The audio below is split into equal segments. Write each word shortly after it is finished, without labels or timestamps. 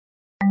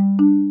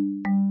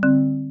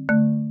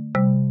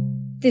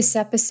This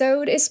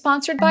episode is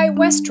sponsored by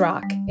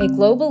WestRock, a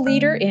global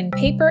leader in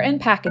paper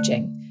and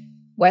packaging.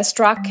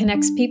 WestRock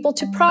connects people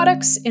to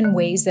products in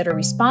ways that are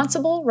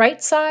responsible,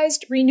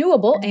 right-sized,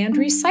 renewable, and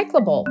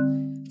recyclable.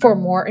 For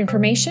more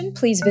information,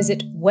 please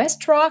visit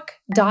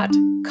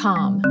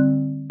westrock.com.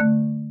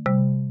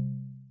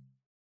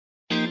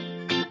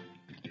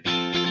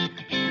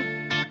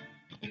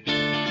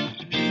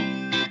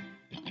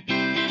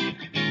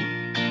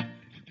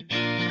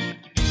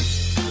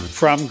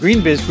 From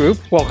GreenBiz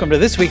Group, welcome to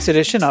this week's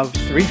edition of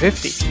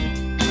 350.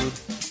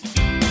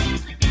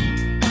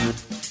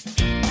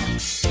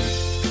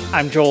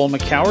 I'm Joel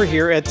McCower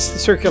here at the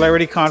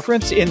Circularity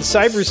Conference in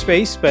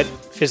cyberspace, but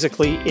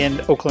physically in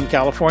Oakland,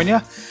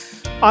 California.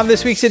 On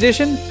this week's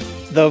edition,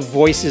 the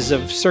voices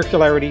of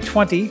Circularity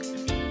 20,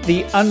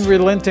 the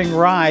unrelenting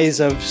rise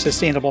of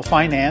sustainable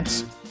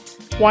finance,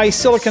 why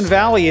Silicon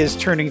Valley is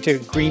turning to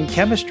green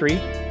chemistry,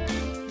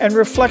 and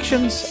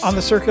reflections on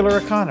the circular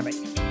economy.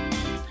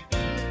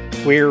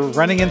 We're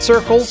running in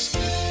circles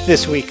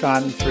this week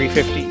on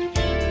 350.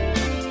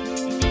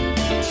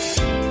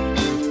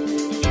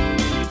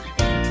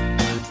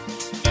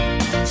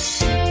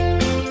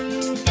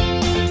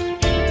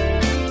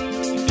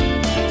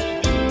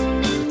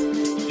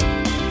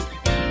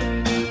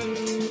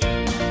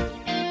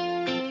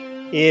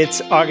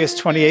 It's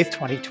August 28th,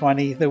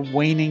 2020, the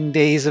waning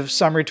days of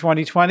summer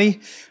 2020.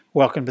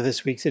 Welcome to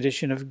this week's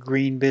edition of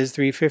GreenBiz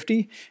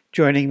 350.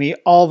 Joining me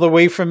all the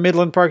way from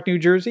Midland Park, New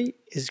Jersey,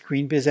 is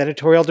GreenBiz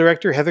Editorial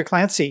Director Heather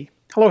Clancy.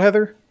 Hello,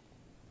 Heather.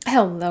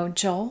 Hello,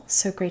 Joel.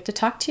 So great to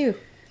talk to you.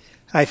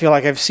 I feel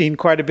like I've seen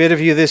quite a bit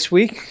of you this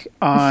week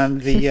on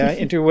the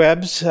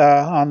interwebs,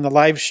 on the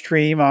live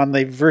stream, on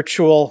the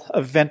virtual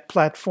event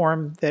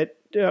platform that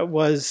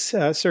was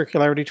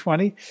Circularity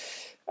 20.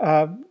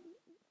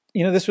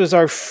 This was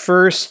our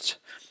first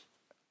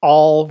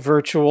all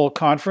virtual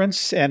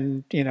conference,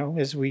 and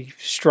as we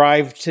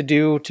strive to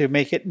do to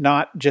make it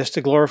not just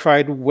a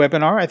glorified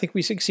webinar, I think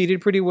we succeeded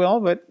pretty well.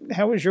 But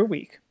how was your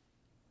week?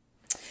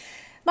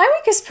 My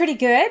week is pretty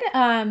good.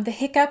 The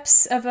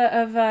hiccups of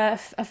a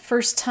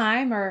first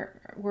time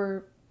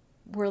were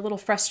a little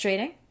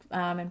frustrating,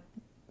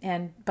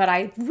 but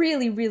I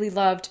really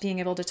loved being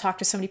able to talk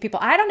to so many people.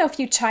 I don't know if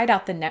you tried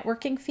out the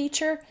networking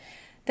feature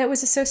that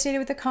was associated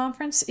with the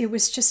conference. It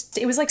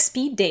was like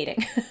speed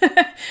dating,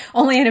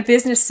 only in a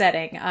business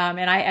setting.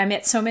 And I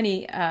met so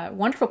many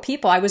wonderful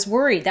people. I was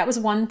worried. That was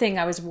one thing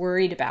I was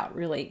worried about,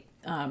 really,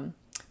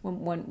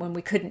 when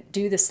we couldn't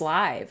do this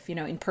live,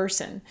 in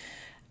person.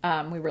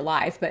 We were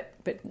live, but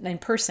in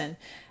person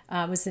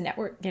was the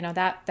network,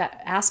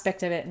 that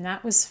aspect of it. And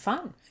that was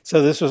fun.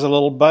 So this was a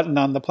little button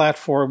on the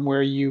platform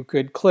where you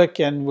could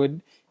click and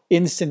would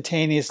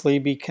instantaneously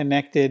be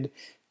connected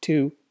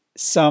to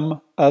some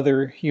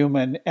other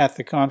human at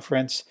the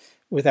conference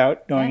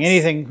without knowing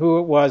anything who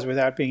it was,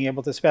 without being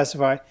able to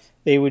specify.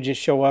 They would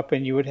just show up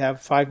and you would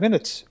have 5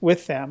 minutes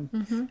with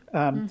them.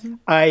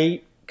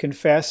 I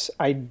confess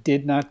I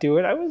did not do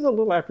it. I was a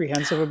little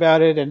apprehensive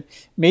about it, and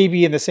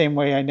maybe in the same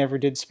way I never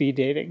did speed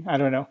dating. I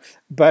don't know.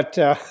 But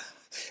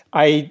and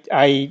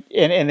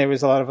there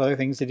was a lot of other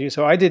things to do.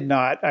 So I did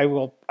not. I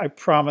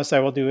promise I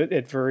will do it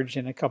at Verge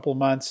in a couple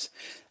months.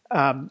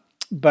 That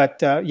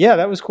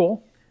was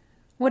cool.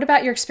 What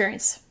about your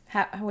experience?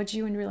 How would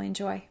you really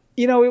enjoy?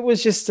 It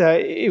was just,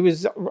 it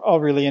was all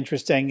really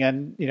interesting,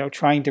 and,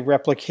 trying to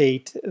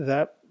replicate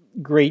the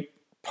great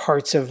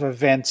parts of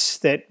events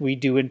that we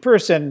do in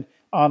person,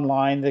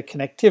 online, the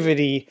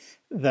connectivity,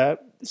 the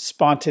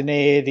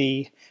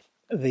spontaneity,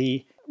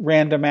 the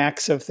random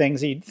acts of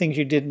things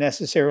you didn't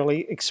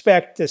necessarily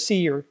expect to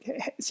see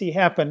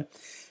happen,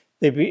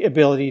 the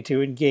ability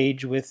to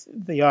engage with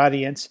the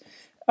audience.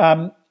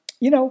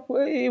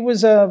 It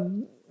was a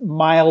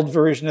mild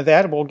version of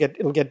that. It'll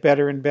get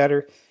better and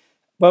better.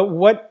 But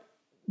what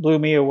blew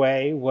me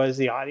away was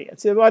the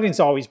audience. The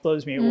audience always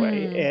blows me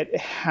away at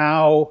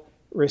how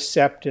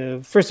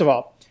receptive. First of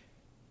all,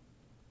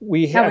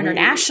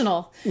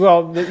 international.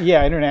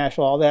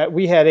 International. All that.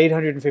 We had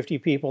 850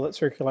 people at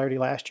Circularity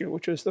last year,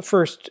 which was the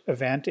first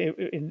event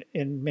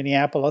in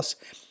Minneapolis.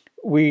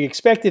 We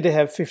expected to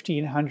have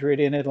 1,500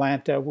 in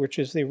Atlanta, which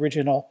is the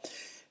original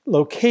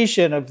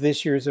location of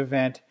this year's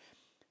event.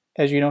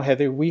 As you know,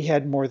 Heather, we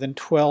had more than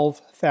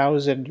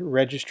 12,000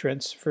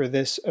 registrants for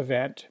this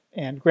event.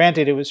 And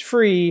granted, it was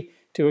free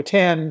to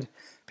attend,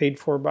 paid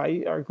for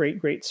by our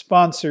great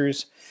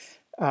sponsors.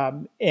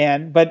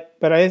 But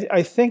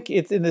I think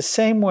it's in the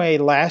same way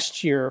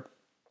last year,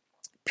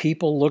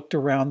 people looked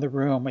around the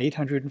room,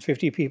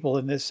 850 people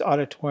in this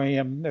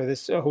auditorium or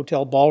this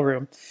hotel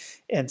ballroom,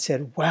 and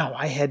said, wow,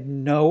 I had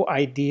no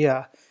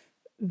idea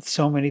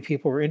so many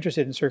people were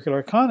interested in circular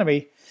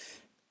economy.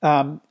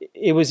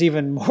 It was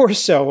even more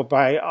so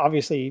by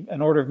obviously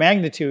an order of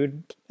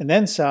magnitude and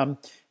then some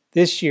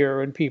this year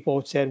when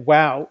people said,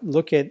 wow,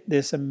 look at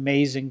this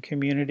amazing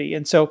community.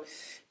 And so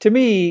to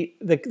me,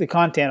 the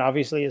content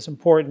obviously is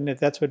important. If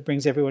that's what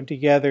brings everyone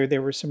together,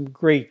 there were some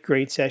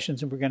great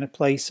sessions, and we're going to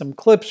play some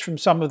clips from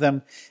some of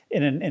them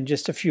in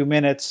just a few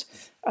minutes.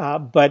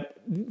 But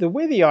the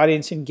way the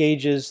audience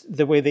engages,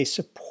 the way they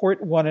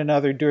support one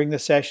another during the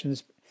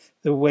sessions,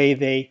 the way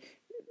they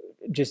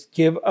just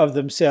give of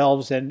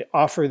themselves and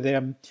offer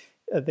them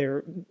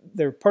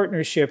their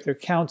partnership, their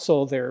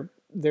counsel,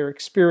 their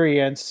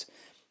experience,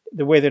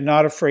 the way they're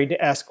not afraid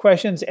to ask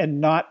questions and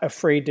not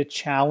afraid to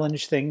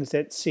challenge things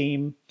that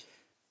seem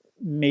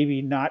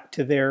maybe not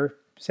to their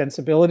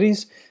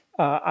sensibilities.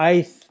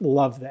 I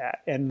love that.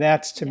 And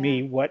that's, to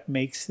me, what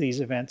makes these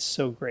events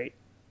so great.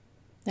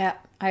 Yeah,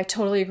 I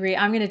totally agree.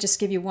 I'm going to just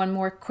give you one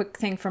more quick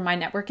thing from my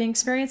networking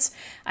experience.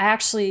 I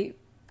actually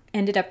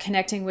ended up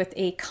connecting with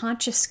a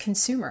conscious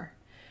consumer.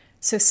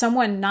 So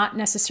someone not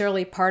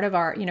necessarily part of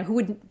our, who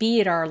wouldn't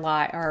be at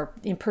our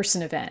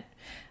in-person event.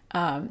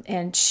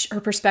 And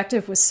her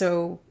perspective was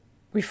so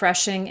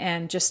refreshing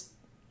and just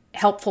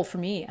helpful for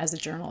me as a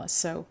journalist.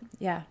 So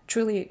yeah,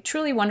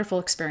 truly wonderful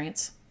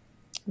experience.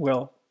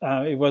 Well,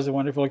 it was a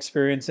wonderful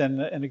experience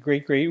and a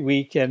great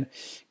week. And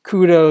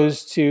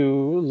kudos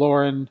to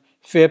Lauren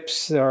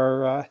Phipps,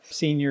 our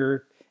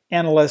senior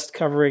analyst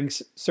covering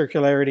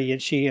Circularity,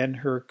 and she and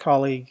her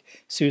colleague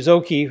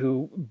Suzuki,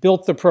 who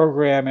built the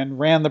program and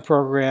ran the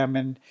program,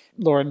 and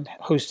Lauren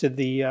hosted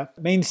the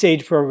main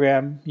stage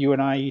program. You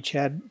and I each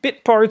had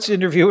bit parts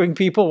interviewing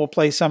people. We'll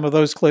play some of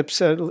those clips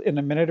in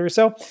a minute or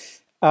so.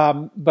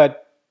 And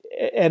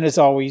as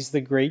always, the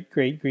great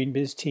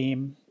GreenBiz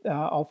team,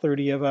 all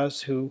 30 of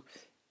us, who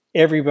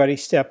everybody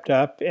stepped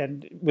up.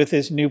 And with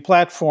this new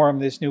platform,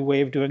 this new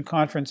way of doing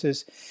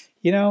conferences,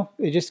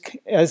 they just,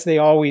 as they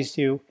always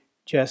do,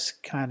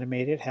 just kind of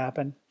made it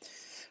happen.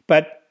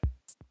 But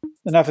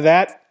enough of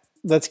that.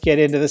 Let's get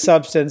into the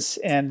substance,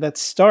 and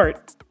let's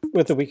start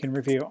with the Week in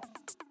Review.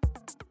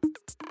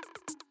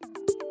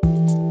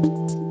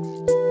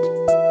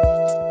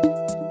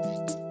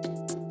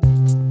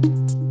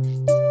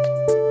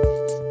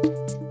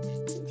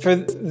 For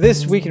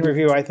this Week in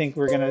Review, I think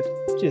we're going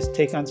to just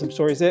take on some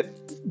stories that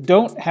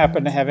don't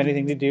happen to have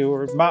anything to do,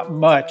 or not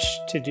much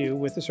to do,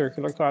 with the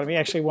circular economy.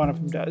 Actually, one of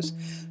them does.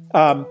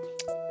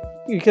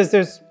 Because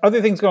there's other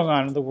things going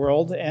on in the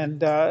world,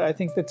 and I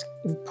think that's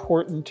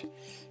important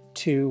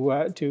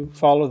to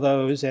follow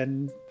those.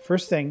 And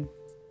first thing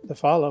to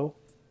follow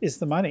is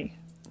the money.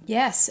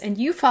 Yes, and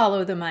you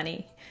follow the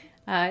money.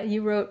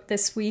 You wrote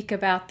this week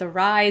about the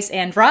rise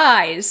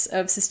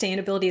of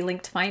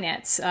sustainability-linked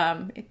finance.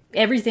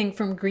 Everything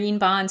from green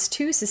bonds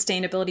to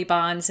sustainability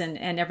bonds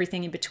and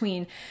everything in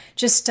between.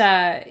 Just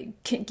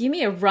give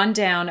me a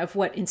rundown of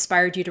what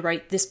inspired you to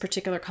write this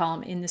particular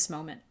column in this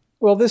moment.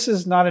 Well, this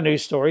is not a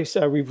news story.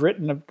 So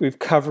we've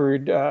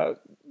covered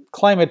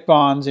climate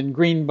bonds and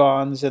green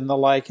bonds and the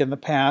like in the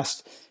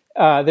past.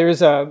 There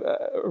is a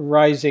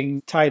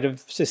rising tide of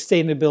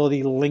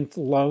sustainability-linked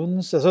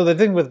loans. So the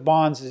thing with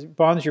bonds is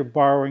you're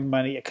borrowing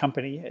money. A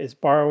company is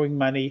borrowing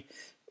money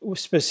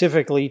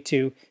specifically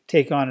to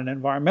take on an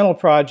environmental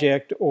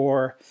project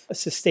or a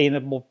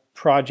sustainable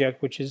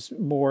project, which is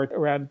more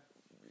around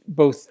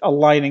both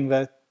aligning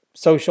the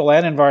social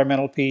and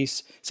environmental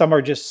piece. Some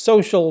are just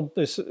social.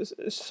 There's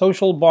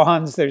social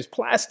bonds. There's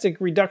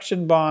plastic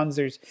reduction bonds.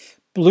 There's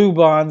blue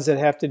bonds that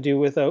have to do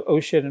with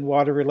ocean and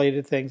water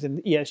related things, and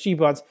ESG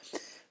bonds.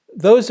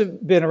 Those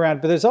have been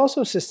around, but there's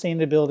also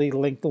sustainability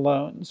linked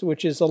loans,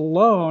 which is a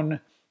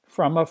loan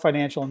from a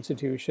financial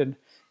institution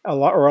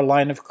or a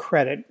line of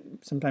credit,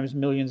 sometimes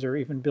millions or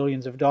even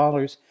billions of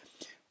dollars,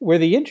 where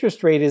the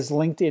interest rate is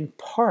linked in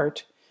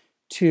part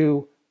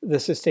to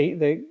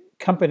the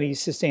company's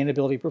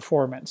sustainability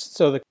performance.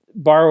 So the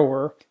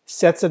borrower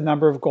sets a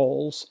number of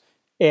goals,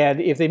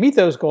 and if they meet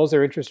those goals,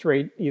 their interest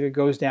rate either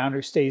goes down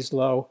or stays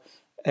low.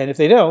 And if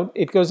they don't,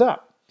 it goes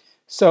up.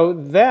 So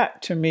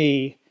that, to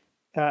me,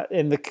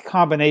 in the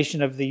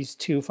combination of these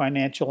two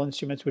financial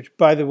instruments, which,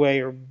 by the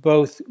way, are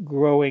both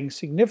growing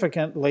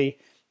significantly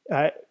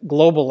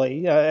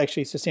globally,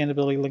 actually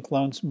sustainability-linked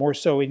loans more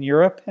so in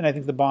Europe, and I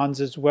think the bonds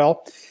as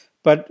well.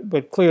 But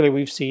clearly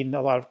we've seen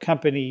a lot of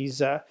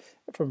companies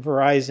from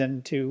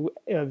Verizon to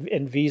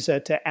and Visa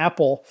to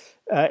Apple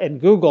and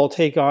Google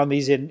take on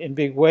these in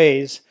big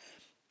ways.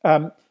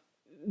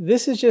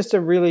 This is just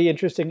a really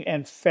interesting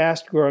and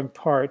fast-growing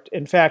part.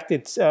 In fact,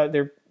 it's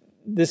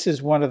this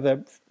is one of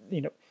the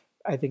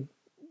I think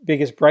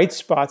biggest bright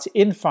spots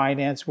in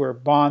finance, where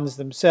bonds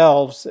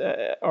themselves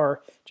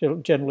are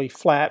generally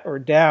flat or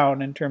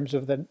down in terms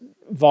of the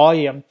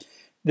volume.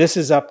 This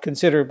is up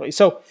considerably.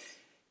 So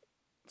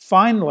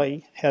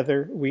finally,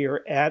 Heather, we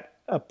are at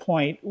a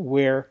point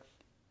where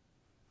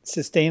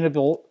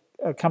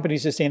company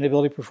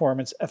sustainability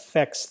performance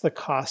affects the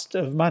cost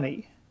of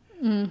money.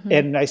 Mm-hmm.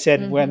 And I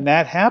said, when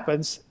that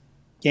happens,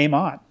 game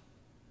on.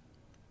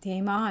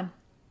 Game on.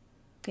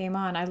 Game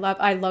on.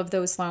 I love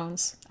those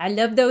loans. I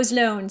love those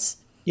loans.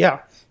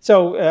 Yeah.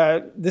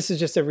 So this is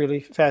just a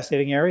really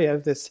fascinating area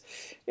of this.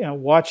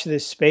 Watch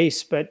this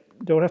space, but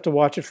don't have to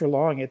watch it for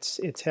long.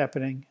 It's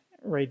happening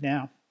right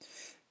now.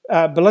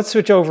 But let's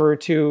switch over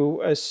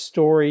to a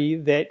story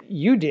that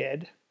you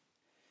did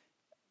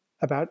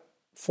about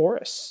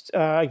forests.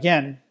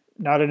 Again,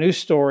 not a new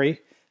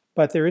story,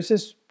 but there is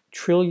this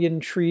trillion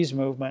trees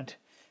movement.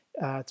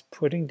 It's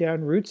putting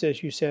down roots,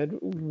 as you said.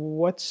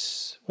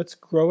 What's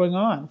growing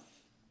on?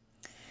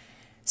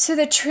 So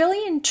the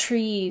trillion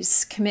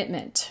trees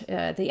commitment,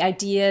 the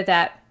idea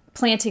that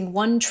planting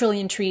 1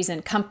 trillion trees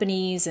and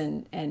companies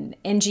and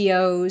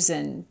NGOs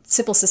and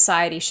civil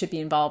society should be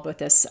involved with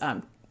this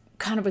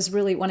kind of was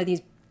really one of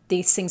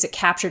these things that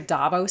captured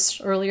Davos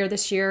earlier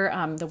this year,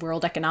 the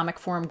World Economic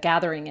Forum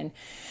gathering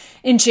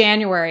in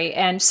January.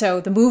 And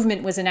so the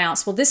movement was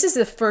announced. Well, this is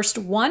the first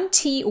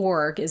 1T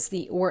org is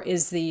the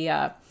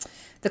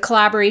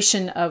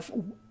collaboration of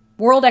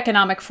World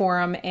Economic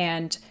Forum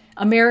and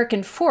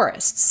American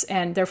Forests,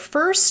 and their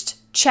first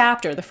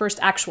chapter, the first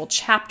actual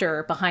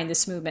chapter behind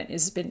this movement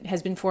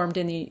has been formed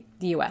in the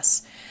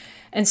U.S.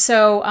 And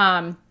so,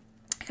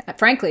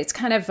 frankly, it's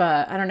kind of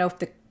I don't know if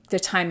the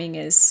timing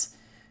is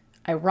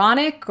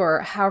ironic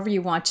or however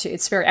you want to.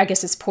 It's very, I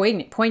guess, it's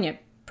poignant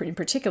in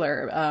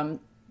particular.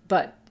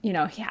 But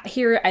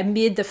here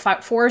amid the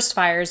forest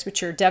fires,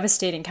 which are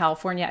devastating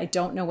California, I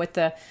don't know what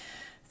the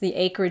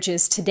acreage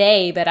is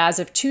today, but as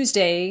of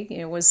Tuesday,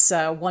 it was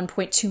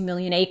 1.2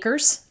 million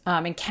acres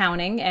and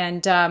counting.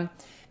 And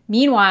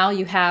meanwhile,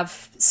 you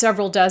have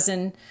several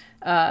dozen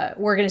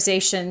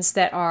organizations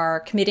that are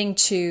committing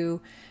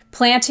to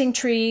planting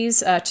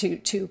trees,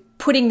 to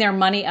putting their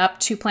money up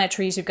to plant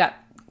trees. You've got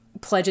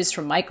pledges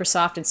from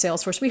Microsoft and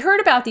Salesforce. We heard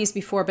about these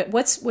before, but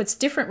what's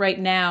different right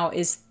now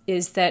is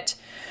that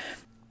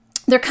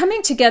they're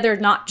coming together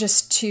not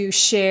just to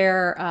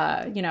share,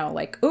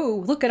 like,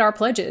 oh, look at our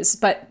pledges,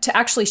 but to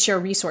actually share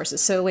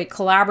resources. So, like,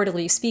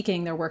 collaboratively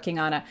speaking, they're working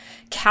on a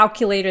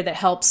calculator that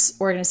helps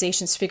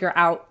organizations figure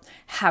out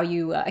how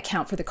you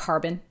account for the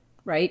carbon,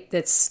 right?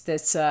 That's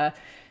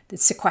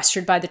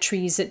sequestered by the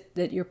trees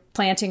that you're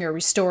planting or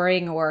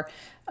restoring or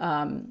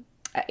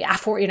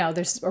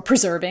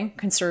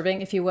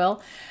conserving, if you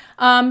will.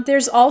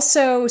 There's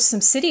also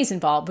some cities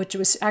involved, which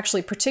was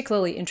actually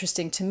particularly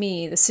interesting to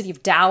me. The city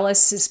of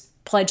Dallas is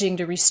pledging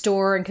to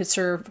restore and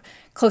conserve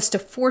close to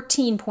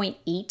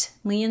 14.8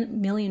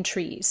 million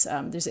trees.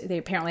 They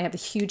apparently have a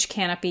huge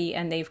canopy,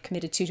 and they've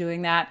committed to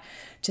doing that,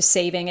 to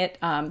saving it.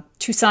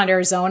 Tucson,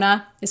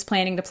 Arizona is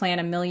planning to plant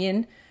 1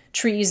 million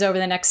trees over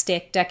the next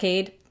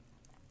decade.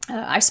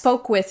 I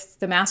spoke with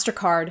the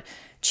MasterCard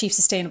Chief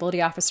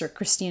Sustainability Officer,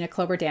 Christina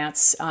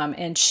Kloberdance,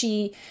 and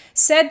she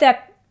said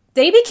that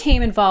they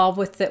became involved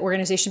with the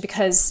organization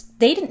because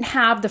they didn't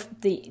have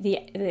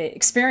the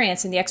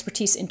experience and the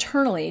expertise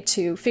internally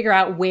to figure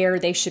out where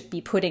they should be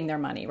putting their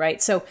money,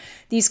 right? So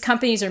these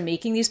companies are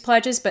making these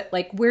pledges, but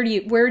like,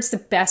 where's the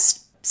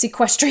best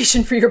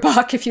sequestration for your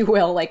buck, if you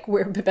will, like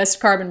where the best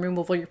carbon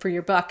removal for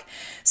your buck?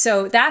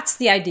 So that's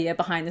the idea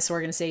behind this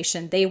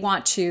organization. They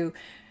want to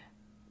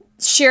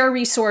share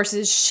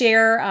resources,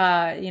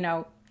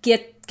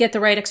 get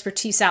the right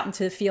expertise out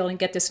into the field and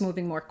get this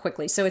moving more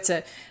quickly. So it's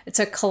a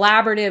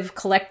collaborative,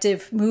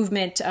 collective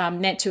movement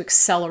meant to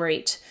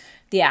accelerate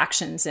the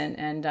actions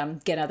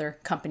and get other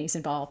companies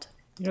involved.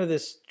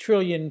 This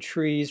Trillion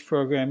Trees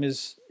program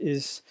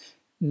is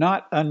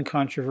not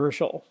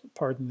uncontroversial.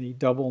 Pardon the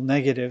double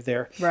negative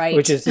there. Right.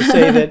 Which is to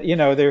say that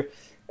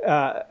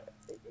they're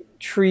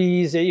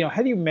trees.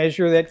 How do you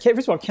measure that?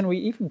 First of all, can we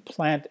even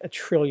plant 1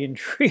 trillion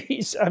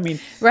trees? I mean,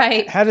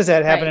 right. How does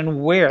that happen, right.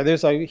 and where?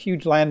 There's a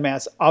huge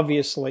landmass,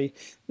 obviously,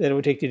 that it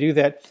would take to do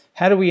that.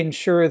 How do we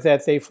ensure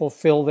that they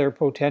fulfill their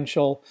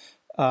potential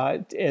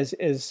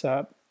as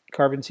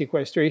carbon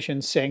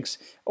sequestration sinks,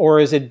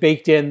 or is it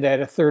baked in that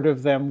a third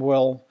of them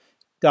will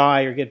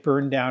die or get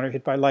burned down or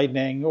hit by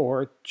lightning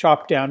or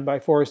chopped down by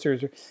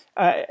foresters?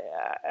 I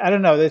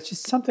don't know. There's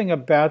just something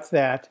about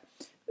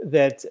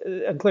that's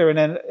unclear.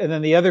 And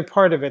then the other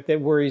part of it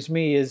that worries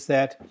me is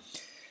that,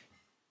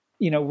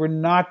 we're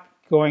not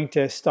going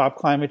to stop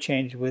climate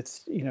change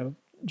with,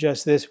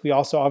 just this. We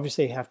also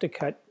obviously have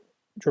to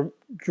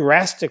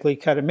drastically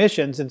cut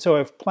emissions. And so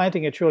if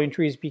planting 1 trillion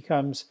trees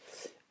becomes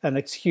an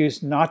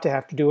excuse not to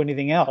have to do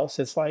anything else,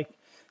 it's like,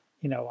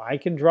 I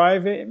can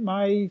drive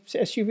my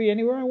SUV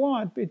anywhere I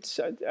want.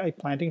 It's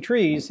planting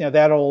trees,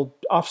 that old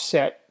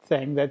offset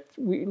thing that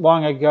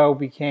long ago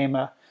became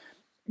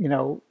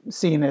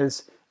seen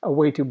as a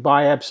way to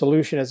buy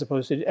absolution as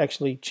opposed to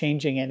actually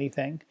changing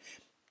anything.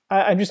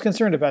 I'm just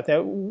concerned about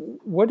that.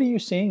 What are you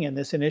seeing in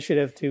this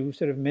initiative to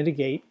sort of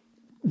mitigate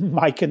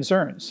my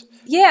concerns?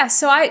 Yeah,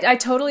 so I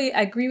totally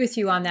agree with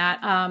you on that.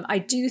 I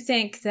do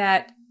think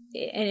that,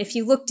 and if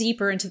you look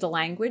deeper into the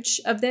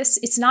language of this,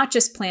 it's not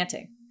just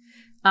planting.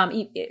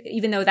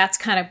 Even though that's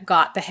kind of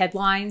got the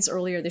headlines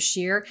earlier this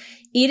year,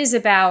 it is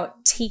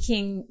about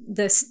taking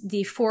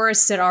the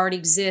forests that already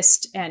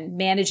exist and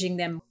managing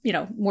them,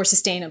 more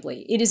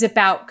sustainably. It is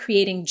about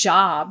creating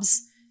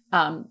jobs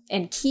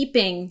and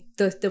keeping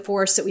the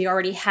forests that we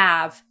already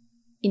have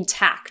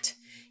intact.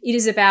 It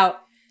is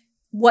about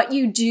what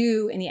you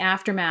do in the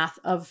aftermath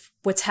of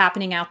what's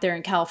happening out there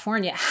in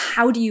California.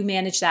 How do you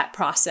manage that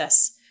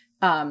process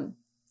of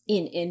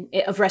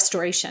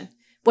restoration?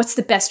 what's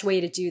the best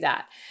way to do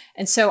that?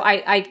 And so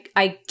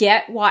I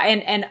get why.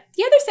 And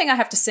the other thing I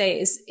have to say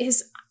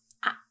is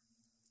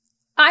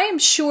I am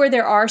sure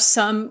there are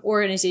some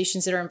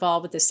organizations that are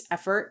involved with this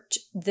effort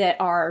that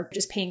are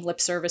just paying lip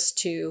service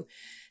to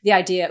the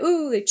idea,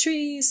 ooh, the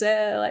trees,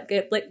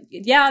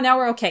 yeah, now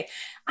we're okay.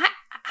 I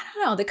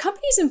don't know. The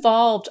companies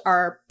involved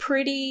are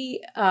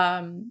pretty,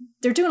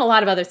 they're doing a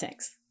lot of other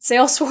things.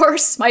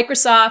 Salesforce,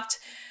 Microsoft,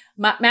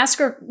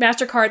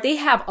 MasterCard, they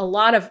have a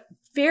lot of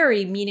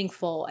very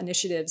meaningful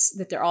initiatives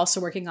that they're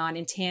also working on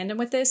in tandem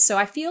with this. So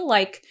I feel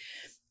like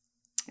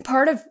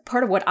part of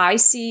what I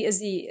see as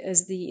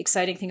the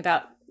exciting thing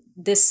about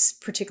this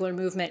particular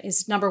movement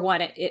is, number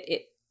one,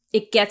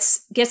 it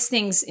gets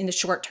things in the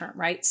short term,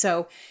 right?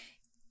 So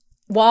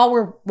while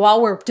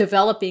we're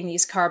developing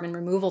these carbon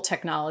removal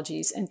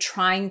technologies and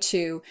trying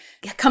to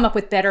come up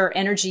with better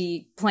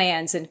energy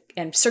plans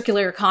and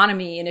circular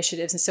economy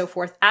initiatives and so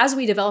forth, as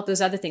we develop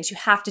those other things, you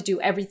have to do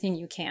everything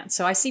you can.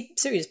 So I see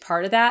Circularity as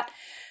part of that.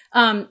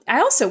 I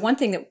also, one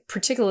thing that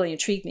particularly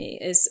intrigued me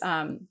is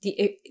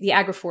the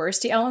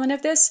agroforestry element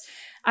of this.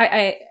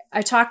 I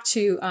talked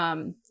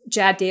to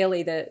Jad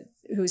Daly,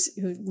 who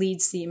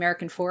leads the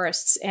American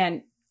Forests,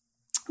 and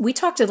we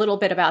talked a little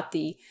bit about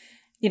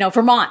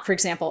Vermont, for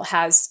example,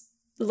 has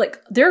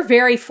they're a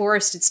very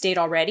forested state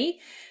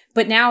already,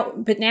 but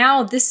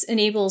now this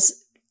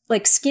enables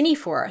skinny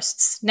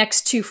forests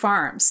next to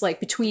farms,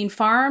 between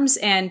farms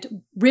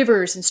and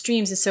rivers and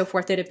streams and so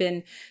forth that have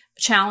been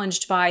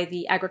challenged by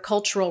the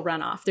agricultural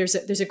runoff. There's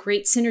a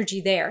great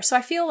synergy there. So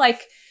I feel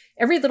like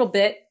every little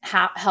bit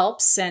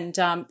helps, and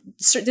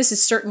this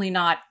is certainly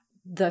not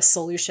the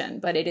solution,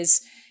 but it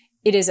is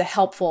a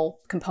helpful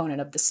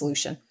component of the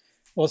solution.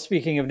 Well,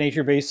 speaking of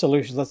nature-based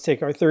solutions, let's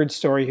take our third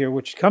story here,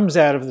 which comes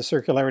out of the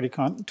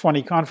Circularity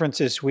 20 conference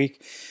this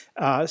week,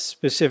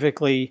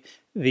 specifically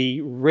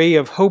the Ray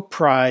of Hope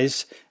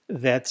Prize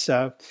that's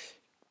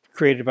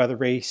created by the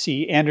Ray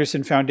C.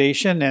 Anderson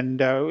Foundation and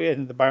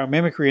the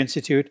Biomimicry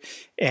Institute.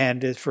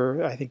 And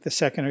for, I think, the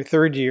second or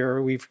third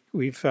year, we've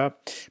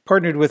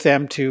partnered with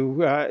them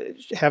to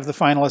have the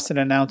finalists and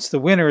announce the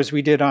winners.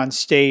 We did on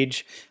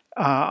stage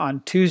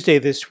on Tuesday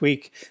this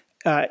week,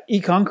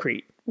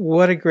 eConcrete.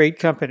 What a great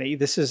company.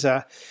 This is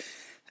a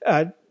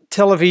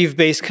Tel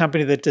Aviv-based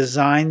company that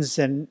designs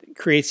and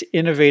creates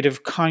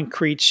innovative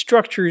concrete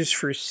structures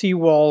for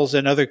seawalls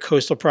and other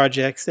coastal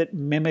projects that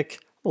mimic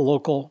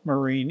local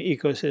marine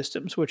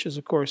ecosystems, which is,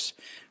 of course,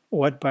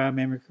 what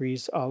biomimicry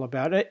is all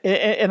about.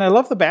 And I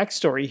love the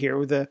backstory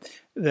here.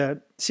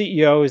 The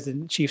CEO is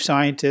the chief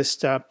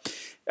scientist,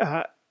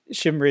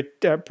 Shimrit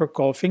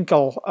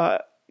Prokol-Finkel,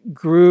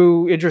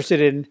 grew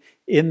interested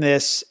in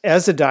this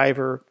as a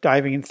diver,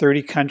 diving in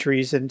 30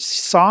 countries, and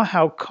saw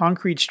how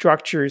concrete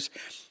structures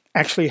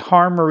actually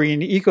harm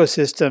marine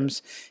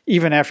ecosystems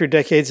even after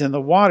decades in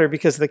the water,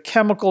 because the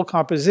chemical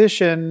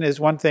composition is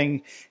one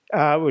thing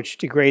which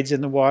degrades in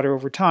the water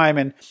over time,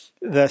 and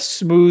the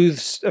smooth,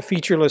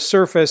 featureless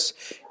surface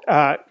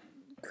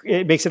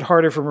it makes it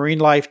harder for marine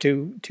life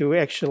to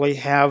actually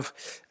have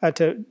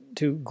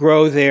to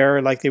grow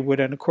there like they would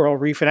on a coral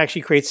reef, and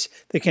actually creates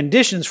the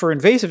conditions for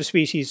invasive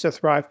species to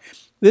thrive.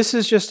 This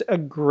is just a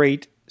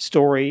great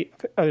story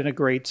and a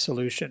great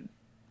solution.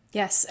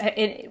 Yes,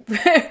 and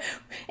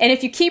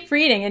if you keep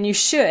reading, and you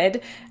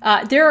should,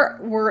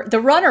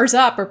 the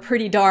runners-up are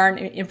pretty darn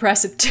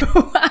impressive too.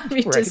 I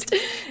mean, right. Just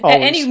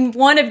any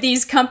one of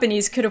these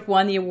companies could have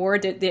won the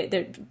award.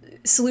 The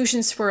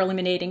solutions for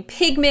eliminating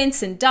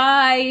pigments and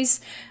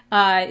dyes,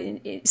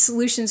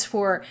 solutions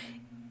for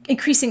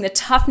increasing the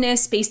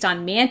toughness based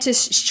on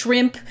mantis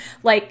shrimp,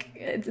 a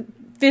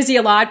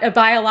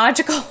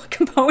biological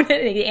component,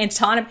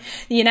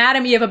 the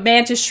anatomy of a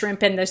mantis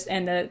shrimp, and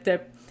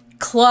the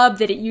club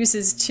that it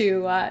uses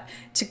to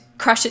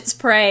crush its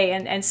prey,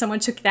 and someone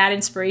took that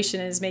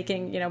inspiration and is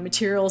making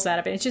materials out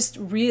of it. It's just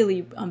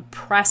really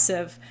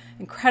impressive,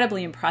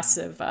 incredibly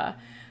impressive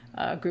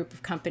group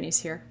of companies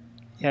here.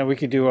 Yeah, we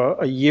could do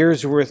a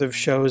year's worth of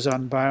shows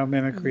on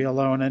biomimicry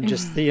alone, and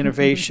just the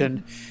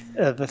innovation,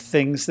 the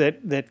things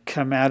that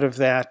come out of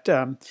that.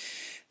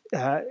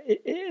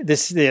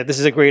 This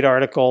is a great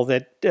article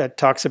that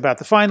talks about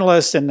the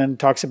finalists and then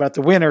talks about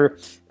the winner,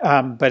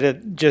 but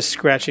it just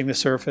scratching the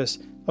surface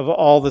of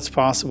all that's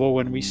possible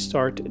when we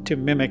start to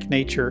mimic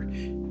nature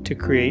to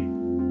create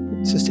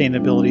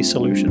sustainability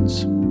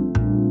solutions.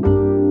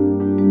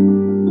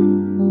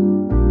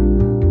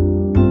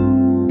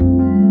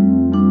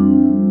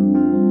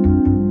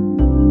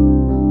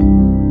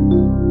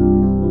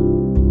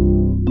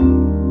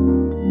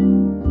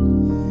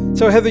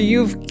 So Heather,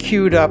 you've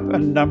queued up a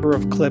number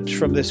of clips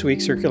from this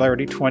week's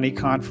Circularity 20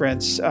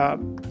 conference,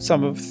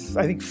 some of,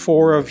 I think,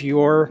 4 of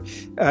your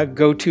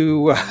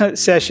go-to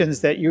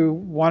sessions that you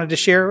wanted to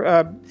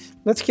share.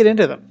 Let's get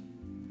into them.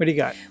 What do you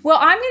got? Well,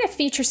 I'm going to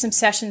feature some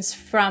sessions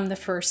from the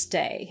first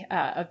day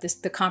of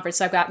the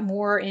conference. I've got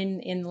more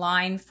in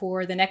line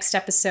for the next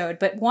episode,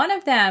 but one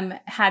of them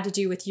had to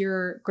do with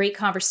your great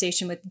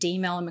conversation with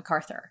Dame Ellen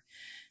MacArthur,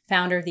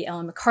 founder of the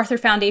Ellen MacArthur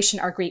Foundation,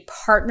 our great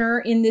partner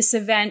in this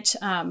event.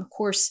 Of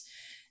course,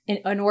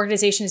 an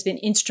organization has been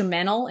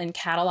instrumental in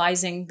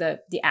catalyzing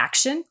the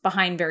action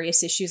behind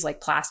various issues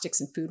like plastics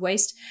and food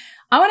waste.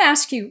 I want to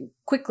ask you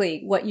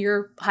quickly what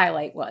your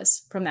highlight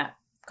was from that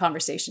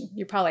conversation.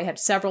 You probably had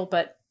several,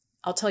 but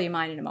I'll tell you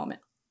mine in a moment.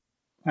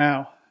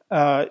 Wow.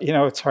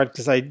 It's hard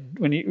because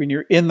when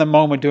you're in the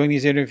moment doing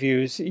these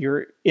interviews,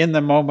 you're in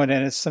the moment,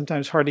 and it's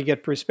sometimes hard to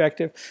get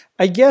perspective.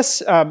 I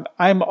guess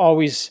I'm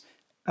always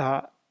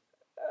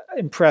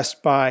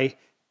impressed by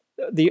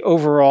the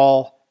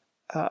overall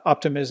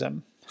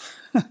optimism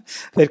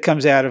that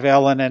comes out of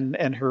Ellen and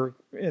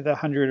the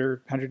 100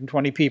 or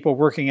 120 people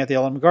working at the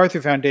Ellen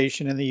MacArthur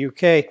Foundation in the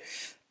UK,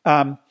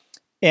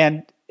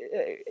 and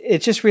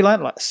it's just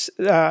relentless.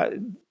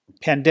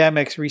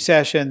 Pandemics,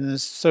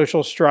 recessions,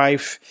 social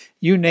strife,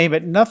 you name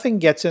it, nothing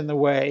gets in the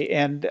way.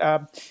 And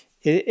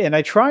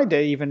I tried to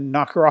even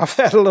knock her off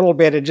that a little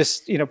bit and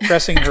just,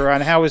 pressing her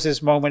on how is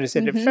this moment, is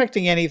it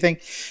affecting anything?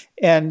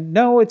 And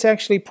no, it's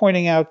actually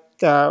pointing out,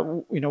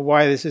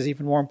 why this is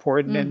even more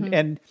important.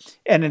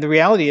 And the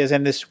reality is,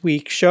 and this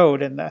week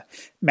showed, and the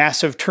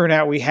massive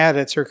turnout we had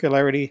at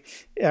Circularity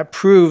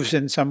proves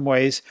in some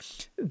ways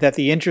that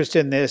the interest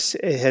in this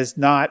has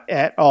not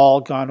at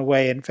all gone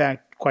away. In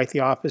fact, quite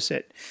the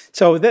opposite.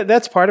 So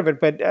that's part of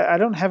it, but I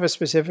don't have a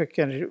specific.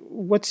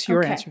 What's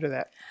your answer to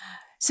that?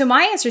 So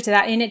my answer to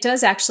that, and it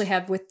does actually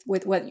have with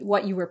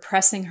what you were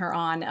pressing her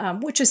on,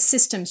 which is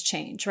systems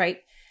change,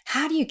 right?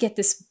 How do you get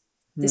this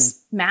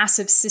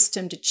massive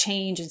system to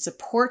change and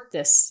support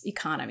this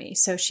economy?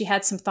 So she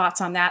had some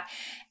thoughts on that,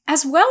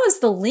 as well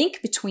as the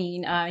link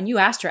between, and you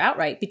asked her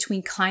outright,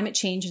 between climate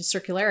change and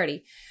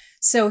circularity.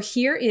 So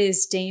here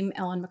is Dame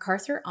Ellen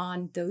MacArthur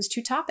on those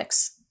two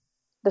topics.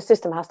 The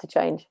system has to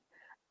change.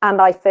 And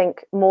I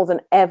think more than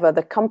ever,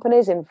 the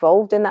companies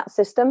involved in that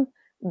system,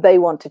 they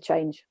want to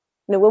change.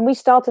 When we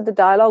started the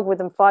dialogue with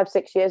them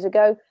 5-6 years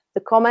ago, the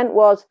comment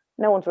was,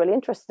 no one's really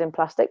interested in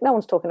plastic. No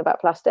one's talking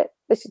about plastic.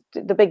 This is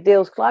the big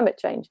deal is climate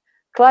change.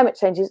 Climate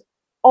change is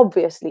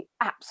obviously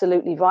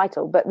absolutely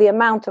vital, but the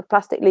amount of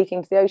plastic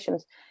leaking to the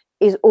oceans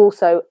is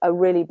also a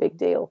really big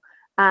deal.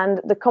 And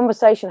the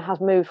conversation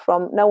has moved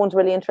from no one's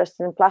really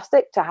interested in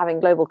plastic to having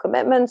global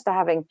commitments, to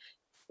having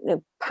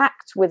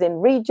pacts within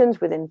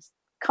regions, within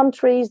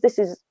countries. This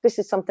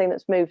is something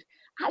that's moved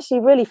actually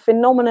really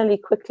phenomenally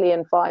quickly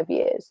in 5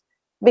 years,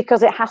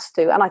 because it has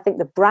to. And I think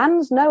the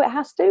brands know it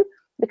has to,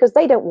 because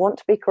they don't want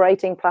to be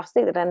creating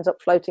plastic that ends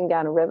up floating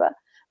down a river.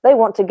 They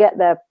want to get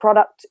their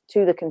product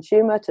to the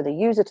consumer, to the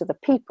user, to the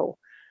people.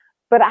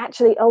 But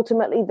actually,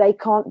 ultimately, they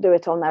can't do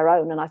it on their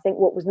own. And I think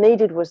what was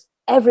needed was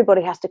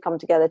everybody has to come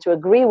together to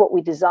agree what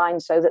we design,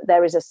 so that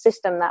there is a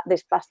system that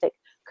this plastic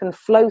can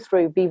flow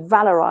through, be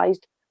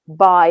valorized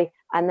by,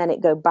 and then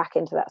it go back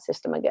into that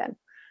system again.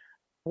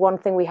 One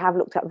thing we have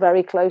looked at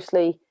very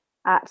closely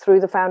through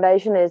the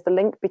foundation is the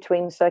link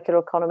between circular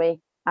economy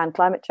and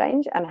climate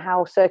change, and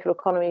how circular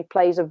economy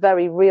plays a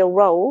very real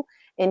role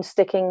in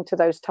sticking to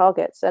those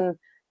targets. And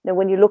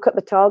when you look at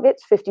the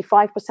targets,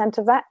 55%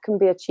 of that can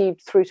be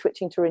achieved through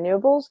switching to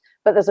renewables,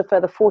 but there's a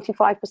further 45%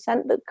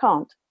 that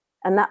can't.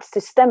 And that's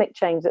systemic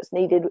change that's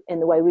needed in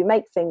the way we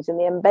make things, in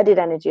the embedded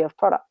energy of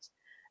products.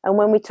 And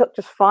when we took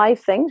just 5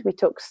 things, we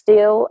took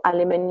steel,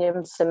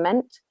 aluminium,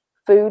 cement,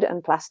 food,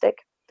 and plastic,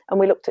 and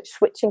we looked at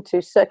switching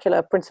to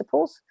circular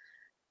principles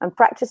and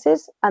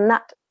practices, and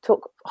that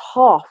took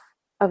half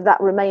of that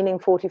remaining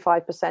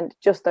 45%,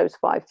 just those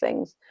 5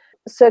 things.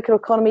 Circular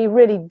economy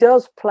really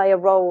does play a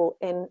role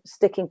in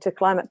sticking to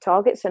climate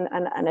targets and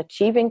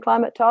achieving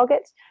climate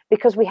targets,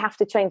 because we have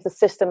to change the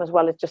system as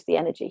well as just the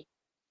energy.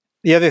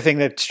 The other thing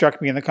that struck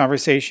me in the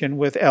conversation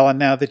with Ellen,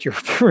 now that you're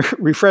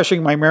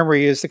refreshing my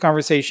memory, is the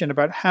conversation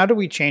about how do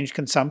we change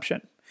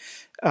consumption?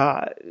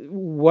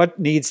 What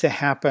needs to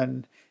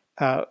happen?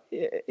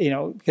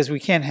 Because we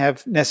can't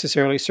have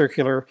necessarily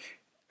circular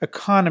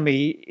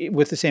economy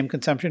with the same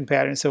consumption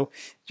pattern. So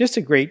just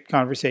a great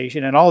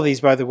conversation. And all of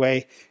these, by the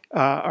way,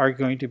 are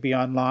going to be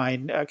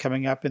online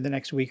coming up in the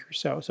next week or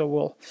so. So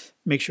we'll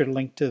make sure to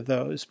link to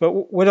those.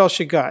 But what else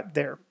you got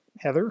there,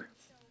 Heather?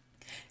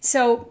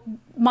 So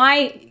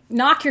my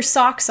Knock Your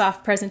Socks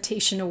Off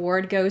presentation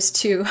award goes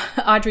to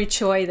Audrey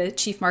Choi, the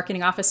Chief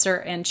Marketing Officer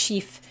and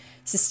Chief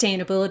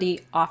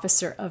Sustainability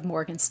Officer of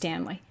Morgan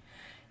Stanley.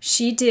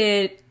 She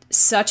did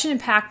such an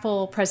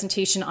impactful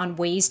presentation on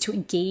ways to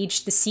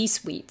engage the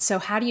C-suite. So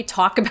how do you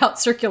talk about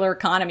circular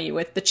economy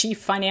with the Chief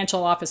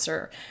Financial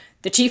Officer,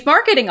 the Chief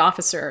Marketing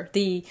Officer,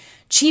 the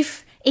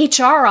Chief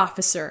HR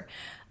Officer?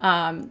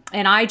 And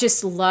I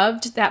just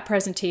loved that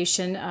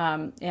presentation.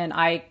 And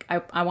I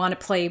want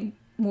to play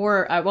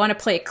more. I want to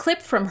play a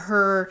clip from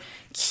her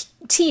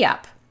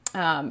tee-up.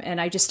 And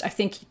I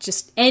think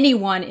just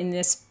anyone in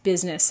this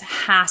business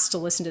has to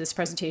listen to this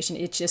presentation.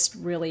 It just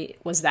really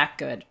was that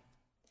good.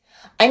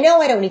 I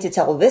know I don't need to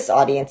tell this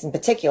audience in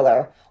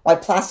particular why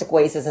plastic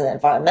waste is an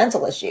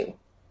environmental issue.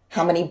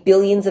 How many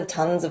billions of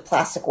tons of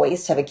plastic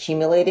waste have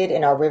accumulated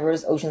in our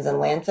rivers, oceans, and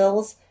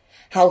landfills?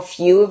 How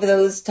few of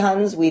those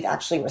tons we've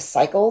actually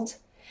recycled?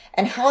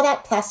 And how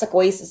that plastic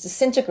waste is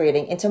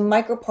disintegrating into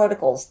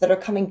microparticles that are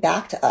coming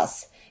back to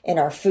us in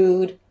our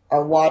food,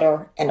 our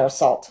water, and our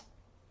salt.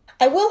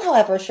 I will,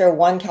 however, share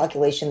one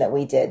calculation that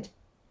we did.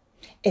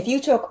 If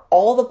you took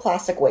all the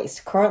plastic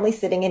waste currently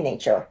sitting in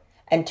nature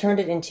and turned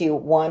it into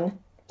one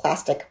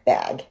plastic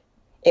bag,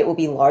 it will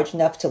be large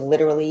enough to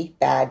literally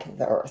bag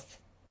the earth.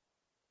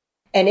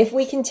 And if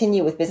we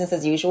continue with business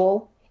as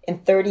usual, in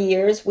 30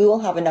 years, we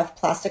will have enough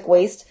plastic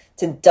waste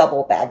to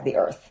double bag the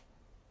earth.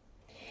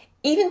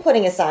 Even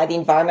putting aside the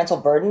environmental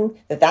burden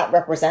that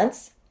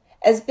represents,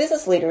 as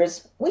business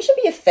leaders, we should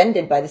be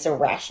offended by this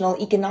irrational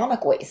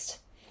economic waste.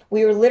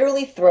 We are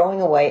literally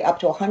throwing away up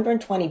to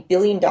 $120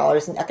 billion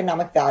in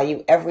economic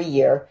value every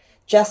year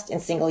just in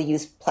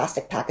single-use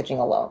plastic packaging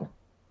alone.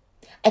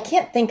 I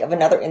can't think of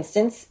another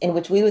instance in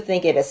which we would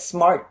think it a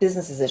smart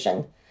business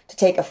decision to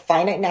take a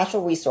finite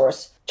natural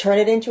resource, turn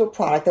it into a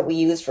product that we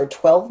use for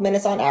 12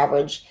 minutes on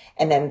average,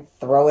 and then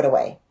throw it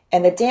away.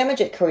 And the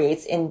damage it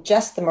creates in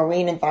just the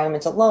marine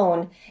environment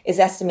alone is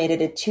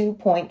estimated at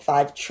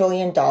 $2.5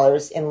 trillion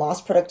in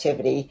lost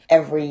productivity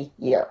every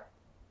year.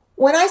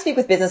 When I speak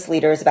with business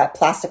leaders about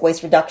plastic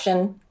waste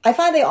reduction, I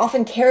find they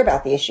often care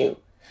about the issue,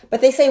 but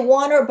they say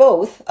one or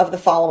both of the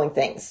following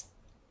things.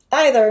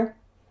 Either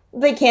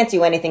they can't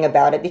do anything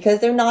about it because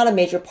they're not a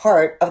major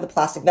part of the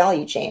plastic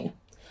value chain,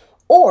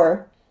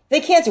 or they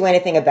can't do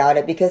anything about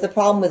it because the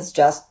problem is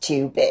just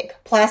too big.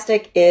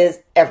 Plastic is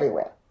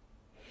everywhere.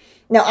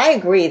 Now, I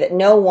agree that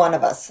no one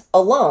of us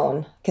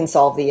alone can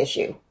solve the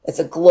issue. It's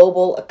a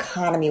global,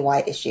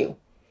 economy-wide issue.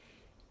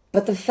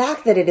 But the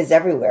fact that it is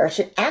everywhere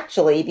should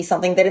actually be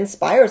something that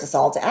inspires us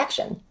all to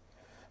action.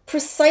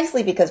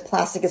 Precisely because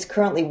plastic is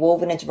currently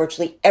woven into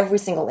virtually every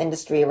single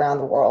industry around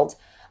the world,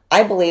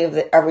 I believe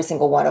that every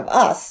single one of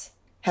us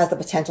has the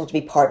potential to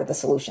be part of the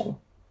solution.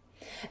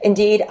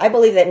 Indeed, I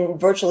believe that in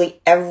virtually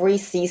every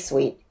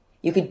C-suite,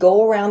 you could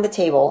go around the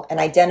table and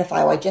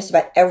identify why just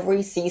about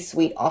every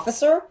C-suite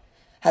officer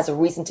has a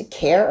reason to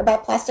care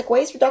about plastic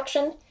waste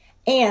reduction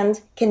and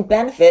can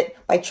benefit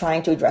by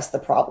trying to address the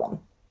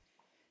problem.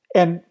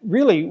 And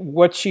really,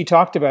 what she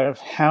talked about of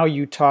how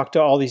you talk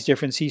to all these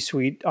different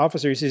C-suite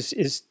officers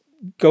is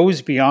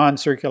goes beyond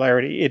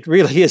circularity. It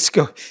really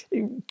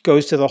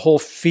goes to the whole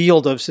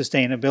field of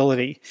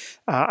sustainability.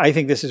 I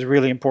think this is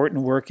really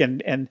important work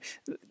and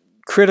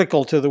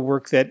critical to the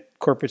work that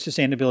corporate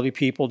sustainability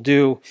people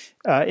do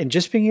in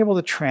just being able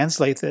to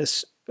translate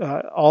this,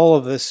 all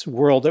of this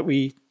world that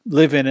we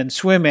live in and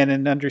swim in,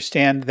 and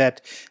understand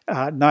that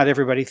not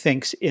everybody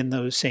thinks in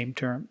those same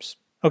terms.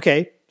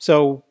 Okay,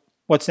 so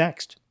what's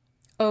next?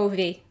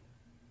 OV.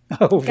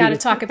 Got to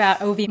talk about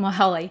Ovi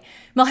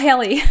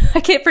Mulhaley.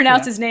 I can't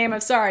pronounce his name. I'm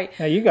sorry.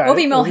 Now you got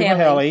Ovi it.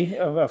 Mulhaley,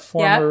 a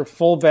former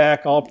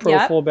fullback, all-pro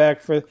fullback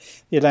for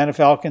the Atlanta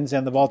Falcons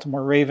and the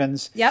Baltimore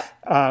Ravens.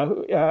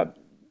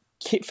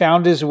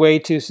 Found his way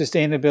to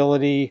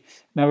sustainability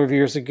a number of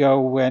years ago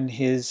when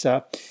his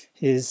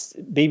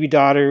baby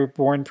daughter,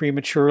 born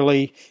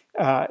prematurely,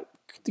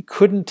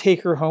 couldn't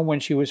take her home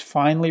when she was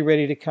finally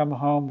ready to come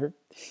home.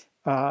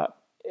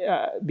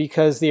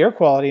 Because the air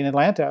quality in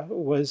Atlanta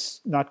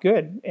was not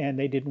good, and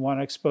they didn't want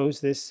to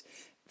expose this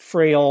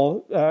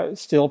frail,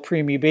 still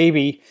preemie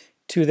baby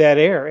to that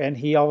air. And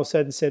he all of a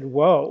sudden said,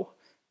 whoa,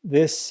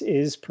 this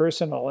is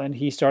personal. And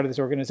he started this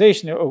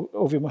organization,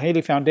 Ovi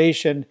Mulhaley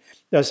Foundation,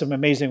 does some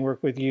amazing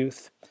work with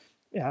youth.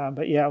 What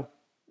do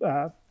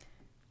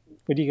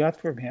you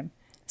got from him?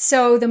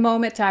 So the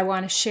moment I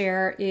want to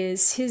share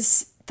is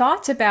his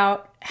thoughts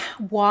about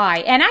why,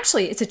 and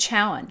actually it's a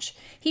challenge.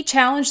 He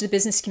challenged the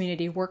business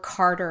community to work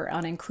harder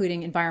on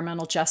including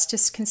environmental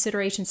justice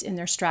considerations in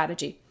their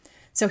strategy.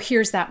 So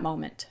here's that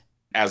moment.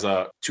 As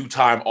a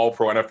two-time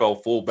All-Pro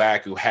NFL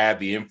fullback who had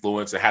the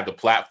influence and had the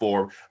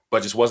platform,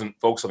 but just wasn't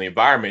focused on the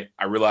environment,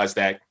 I realized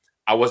that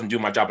I wasn't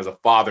doing my job as a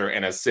father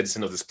and as a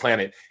citizen of this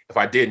planet if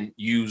I didn't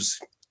use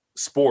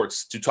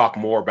sports to talk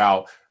more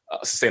about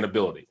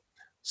sustainability.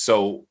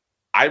 So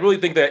I really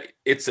think that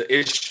it's an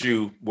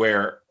issue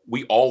where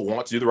we all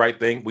want to do the right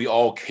thing. We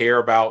all care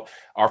about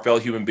our fellow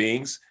human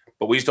beings,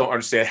 but we just don't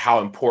understand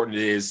how important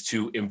it is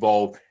to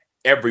involve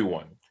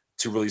everyone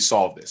to really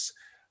solve this.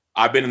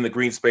 I've been in the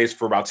green space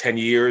for about 10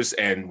 years.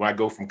 And when I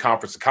go from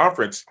conference to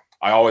conference,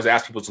 I always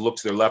ask people to look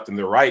to their left and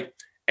their right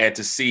and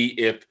to see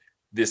if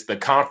the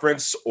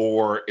conference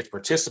or its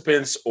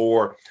participants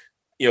or,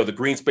 the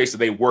green space that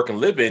they work and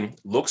live in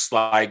looks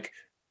like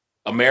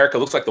America,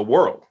 looks like the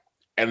world.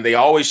 And they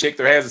always shake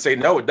their heads and say,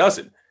 no, it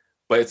doesn't.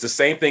 But it's the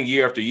same thing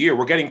year after year.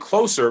 We're getting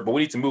closer, but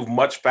we need to move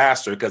much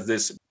faster because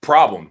this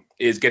problem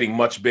is getting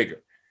much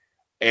bigger.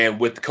 And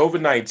with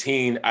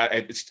COVID-19,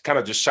 it's kind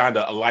of just shined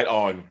a light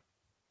on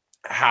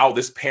how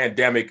this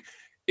pandemic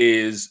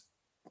is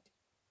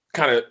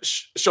kind of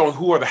showing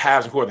who are the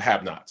haves and who are the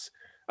have-nots.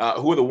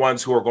 Who are the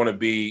ones who are going to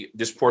be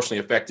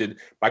disproportionately affected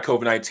by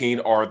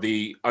COVID-19 are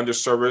the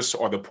underserviced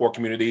or the poor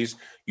communities,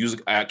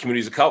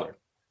 communities of color.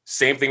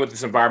 Same thing with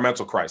this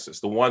environmental crisis.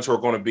 The ones who are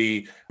going to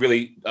be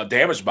really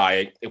damaged by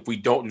it if we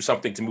don't do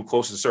something to move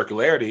closer to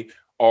circularity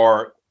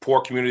are poor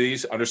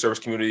communities,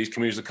 underserviced communities,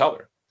 communities of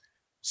color.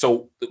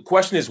 So the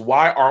question is,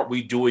 why aren't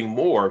we doing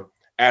more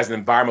as an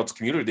environmental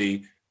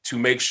community to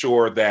make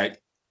sure that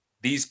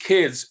these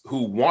kids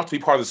who want to be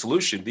part of the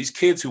solution, these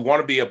kids who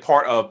want to be a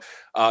part of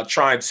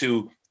trying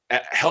to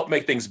help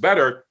make things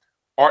better,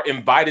 are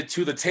invited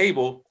to the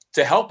table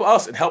to help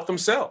us and help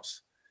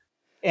themselves.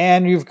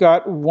 And you've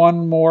got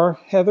one more,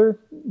 Heather.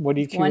 What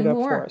do you queued up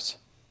for us?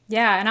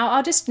 Yeah, and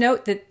I'll just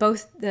note that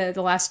both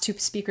the last two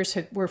speakers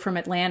were from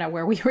Atlanta,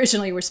 where we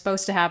originally were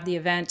supposed to have the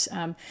event.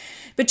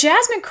 But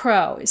Jasmine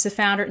Crowe is the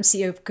founder and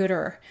CEO of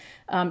Gooder.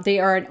 They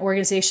are an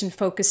organization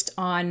focused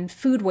on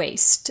food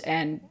waste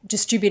and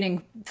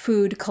distributing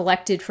food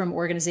collected from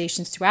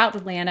organizations throughout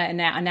Atlanta and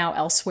now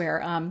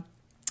elsewhere.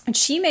 And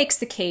she makes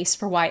the case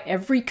for why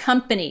every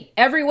company,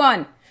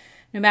 everyone,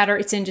 no matter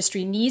its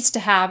industry, needs to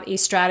have a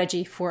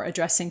strategy for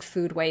addressing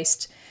food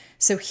waste.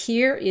 So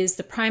here is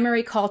the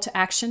primary call to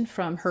action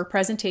from her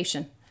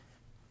presentation.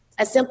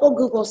 A simple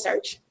Google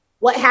search,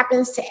 what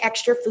happens to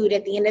extra food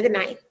at the end of the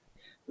night,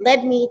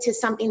 led me to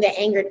something that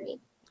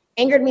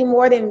angered me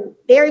more than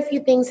very few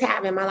things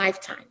have in my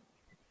lifetime.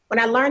 When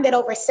I learned that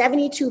over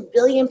 72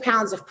 billion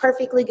pounds of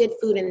perfectly good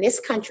food in this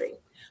country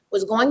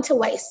was going to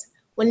waste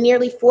when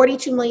nearly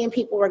 42 million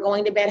people were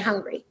going to bed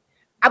hungry,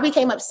 I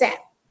became upset.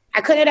 I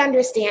couldn't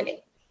understand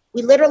it.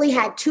 We literally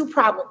had two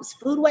problems,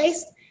 food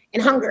waste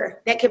and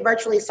hunger, that could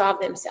virtually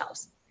solve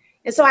themselves.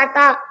 And so I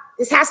thought,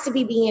 this has to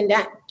be being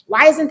done.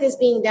 Why isn't this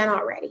being done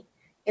already?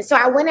 And so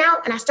I went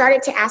out and I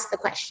started to ask the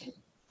question.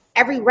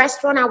 Every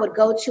restaurant I would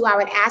go to, I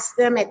would ask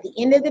them at the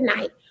end of the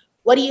night,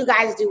 what do you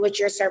guys do with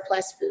your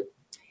surplus food?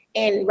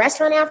 And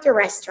restaurant after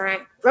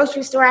restaurant,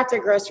 grocery store after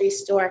grocery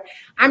store,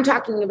 I'm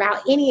talking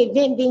about any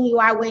event venue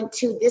I went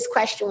to, this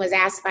question was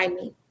asked by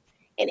me.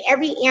 And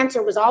every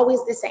answer was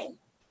always the same.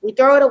 We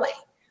throw it away.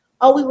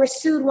 Oh, we were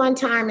sued one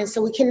time, and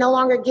so we can no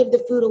longer give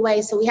the food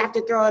away, so we have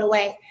to throw it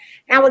away.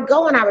 And I would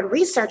go and I would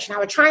research and I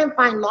would try and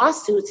find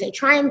lawsuits and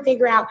try and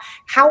figure out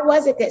how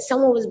was it that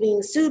someone was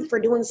being sued for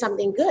doing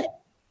something good.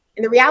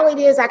 And the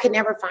reality is I could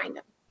never find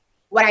them.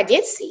 What I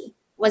did see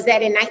was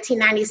that in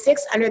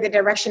 1996, under the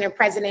direction of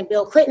President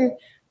Bill Clinton,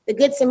 the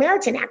Good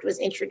Samaritan Act was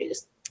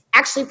introduced,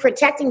 actually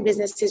protecting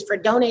businesses for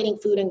donating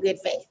food in good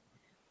faith.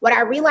 What I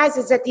realized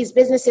is that these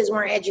businesses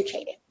weren't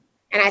educated.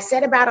 And I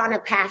set about on a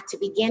path to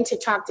begin to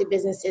talk to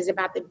businesses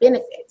about the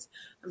benefits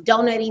of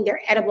donating their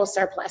edible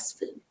surplus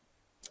food.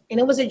 And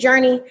it was a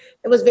journey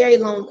that was very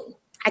lonely.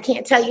 I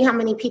can't tell you how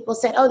many people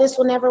said, oh, this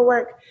will never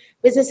work.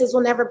 Businesses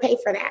will never pay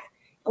for that.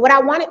 And what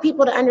I wanted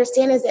people to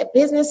understand is that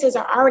businesses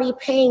are already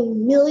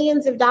paying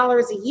millions of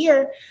dollars a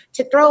year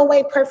to throw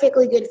away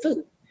perfectly good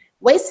food.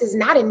 Waste is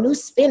not a new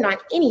spend on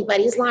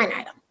anybody's line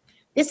item.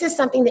 This is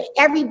something that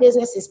every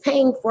business is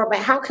paying for, but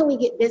how can we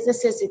get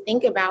businesses to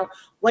think about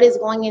what is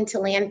going into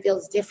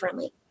landfills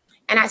differently?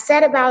 And I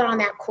set about on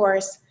that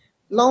course,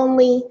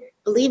 lonely,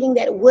 believing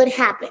that it would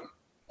happen.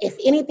 If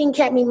anything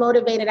kept me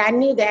motivated, I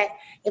knew that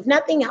if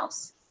nothing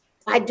else,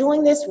 by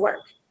doing this work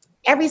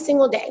every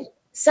single day,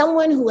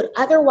 someone who would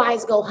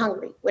otherwise go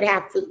hungry would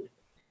have food.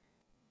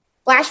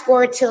 Flash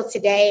forward till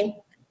today,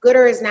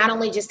 Gooder is not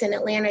only just in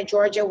Atlanta,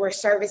 Georgia, we're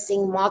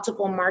servicing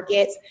multiple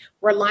markets.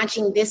 We're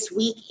launching this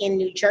week in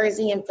New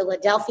Jersey and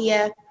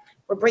Philadelphia.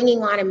 We're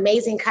bringing on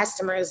amazing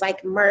customers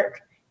like Merck,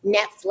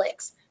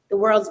 Netflix, the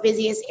world's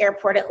busiest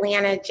airport,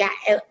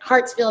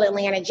 Hartsfield,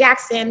 Atlanta,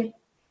 Jackson,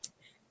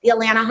 the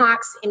Atlanta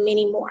Hawks, and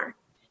many more.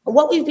 And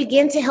what we've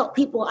begun to help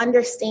people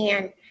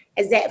understand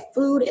is that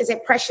food is a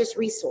precious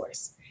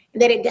resource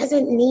and that it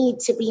doesn't need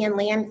to be in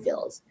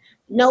landfills.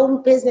 No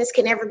business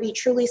can ever be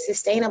truly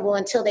sustainable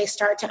until they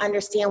start to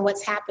understand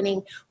what's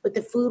happening with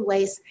the food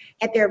waste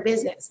at their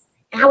business.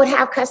 And I would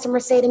have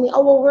customers say to me,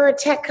 oh, well, we're a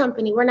tech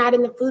company. We're not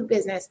in the food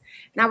business.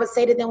 And I would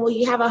say to them, well,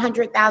 you have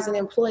 100,000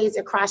 employees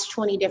across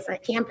 20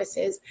 different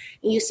campuses,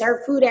 and you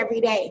serve food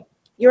every day.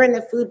 You're in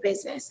the food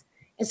business.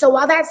 And so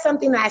while that's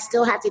something that I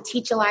still have to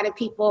teach a lot of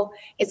people,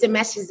 it's a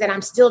message that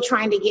I'm still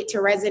trying to get to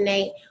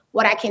resonate.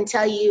 What I can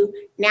tell you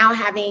now,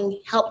 having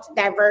helped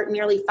divert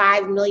nearly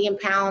 5 million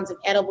pounds of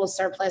edible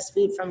surplus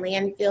food from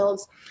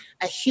landfills,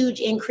 a huge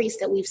increase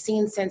that we've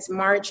seen since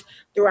March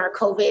through our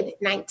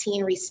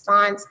COVID-19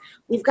 response.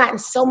 We've gotten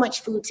so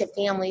much food to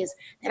families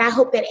that I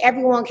hope that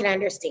everyone can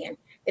understand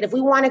that if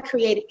we want to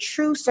create a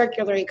true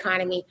circular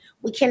economy,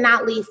 we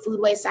cannot leave food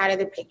waste out of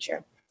the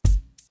picture.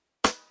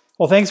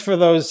 Well, thanks for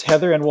those,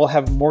 Heather, and we'll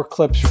have more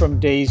clips from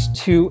days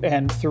 2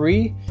 and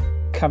 3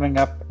 coming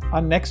up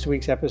on next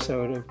week's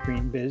episode of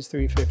Green Biz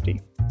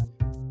 350.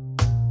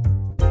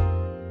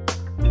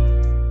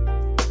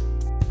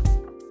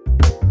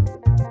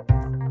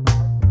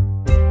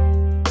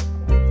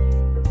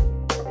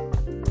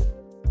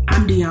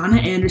 I'm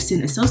Deanna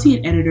Anderson,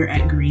 Associate Editor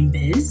at Green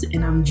Biz,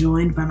 and I'm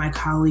joined by my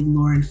colleague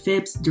Lauren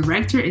Phipps,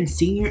 Director and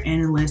Senior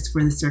Analyst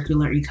for the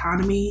Circular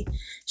Economy.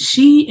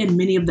 She and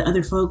many of the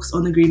other folks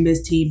on the Green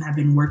Biz team have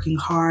been working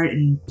hard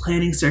and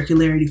planning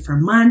circularity for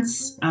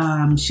months.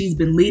 She's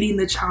been leading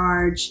the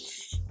charge,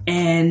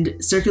 and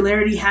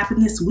circularity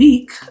happened this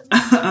week.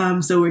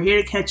 So we're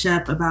here to catch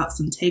up about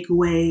some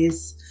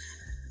takeaways.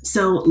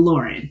 So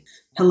Lauren,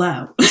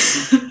 hello.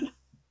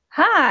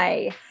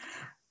 Hi.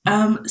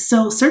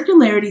 So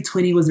Circularity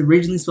 20 was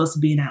originally supposed to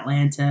be in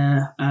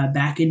Atlanta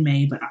back in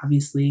May, but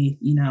obviously,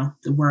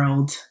 the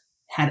world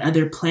had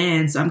other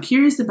plans. So I'm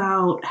curious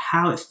about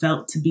how it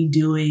felt to be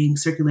doing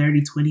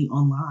Circularity 20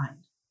 online.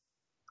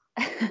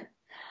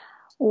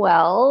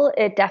 Well,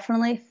 it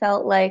definitely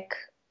felt like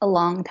a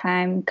long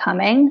time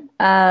coming,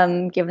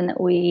 given that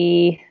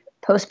we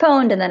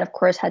postponed and then, of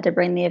course, had to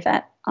bring the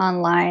event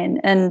online.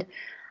 And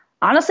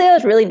honestly, I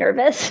was really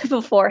nervous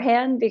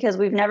beforehand because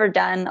we've never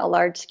done a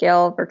large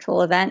scale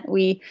virtual event.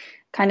 We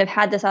kind of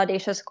had this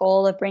audacious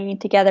goal of bringing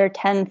together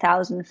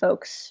 10,000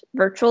 folks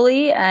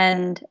virtually.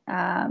 And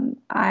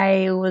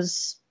I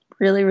was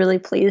really, really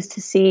pleased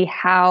to see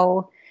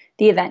how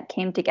the event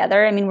came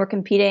together. I mean, we're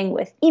competing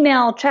with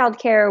email,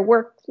 childcare,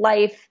 work,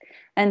 life.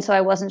 And so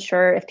I wasn't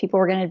sure if people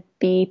were going to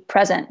be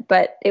present,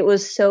 but it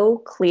was so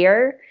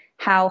clear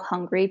how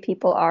hungry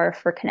people are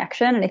for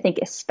connection. And I think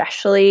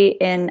especially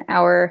in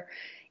our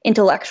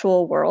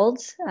intellectual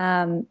worlds,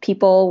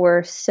 people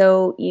were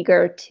so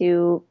eager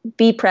to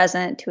be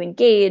present, to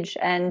engage,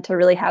 and to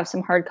really have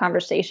some hard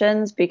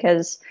conversations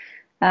because,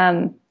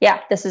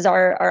 this is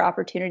our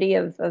opportunity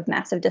of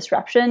massive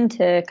disruption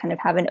to kind of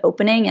have an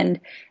opening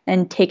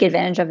and take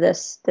advantage of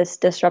this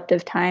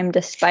disruptive time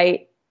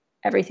despite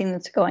everything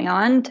that's going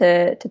on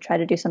to try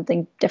to do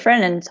something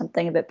different and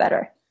something a bit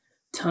better.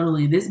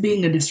 Totally. This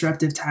being a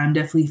disruptive time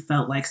definitely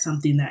felt like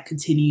something that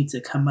continued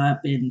to come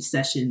up in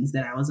sessions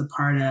that I was a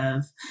part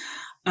of.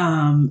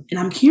 And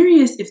I'm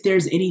curious if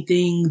there's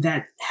anything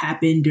that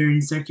happened during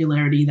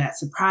Circularity that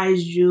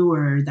surprised you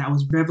or that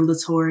was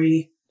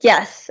revelatory.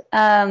 Yes.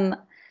 I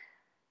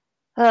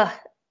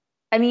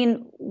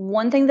mean,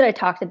 one thing that I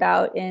talked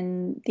about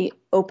in the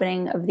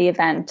opening of the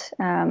event,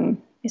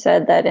 you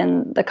said that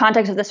in the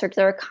context of the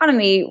circular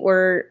economy,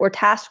 we're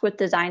tasked with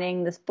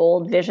designing this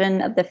bold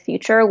vision of the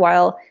future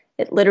while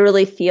it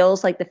literally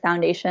feels like the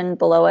foundation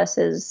below us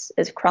is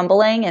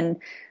crumbling and,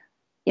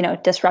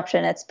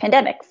 disruption. It's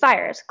pandemic,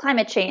 fires,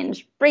 climate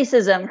change,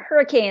 racism,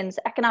 hurricanes,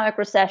 economic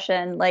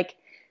recession. Like,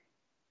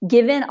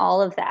 given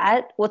all of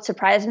that, what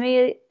surprised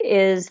me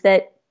is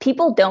that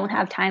people don't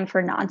have time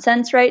for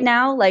nonsense right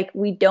now. Like,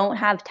 we don't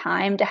have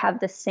time to have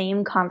the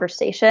same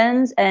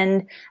conversations.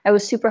 And I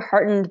was super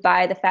heartened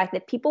by the fact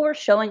that people were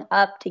showing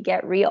up to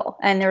get real,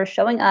 and they were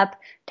showing up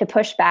to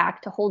push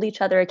back, to hold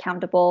each other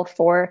accountable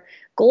for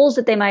goals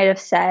that they might have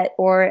set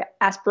or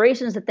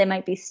aspirations that they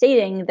might be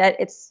stating that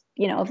it's,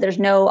 if there's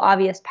no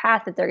obvious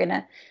path that they're going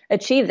to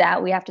achieve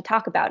that, we have to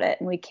talk about it.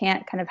 And we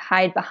can't kind of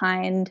hide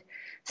behind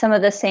some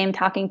of the same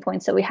talking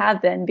points that we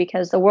have been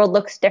because the world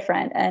looks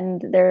different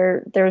and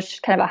there's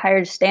kind of a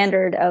higher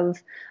standard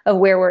of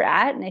where we're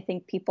at. And I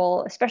think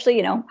people,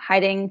 especially,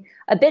 hiding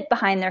a bit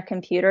behind their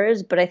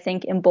computers, but I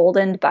think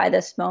emboldened by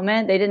this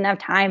moment, they didn't have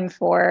time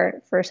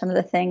for some of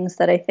the things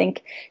that I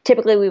think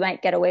typically we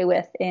might get away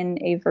with in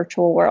a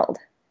virtual world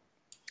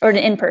or an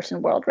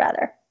in-person world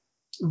rather.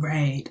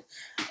 Right.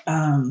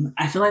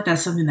 I feel like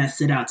that's something that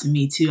stood out to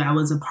me too. I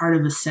was a part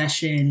of a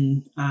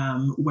session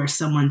where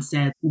someone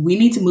said, we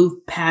need to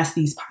move past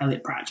these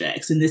pilot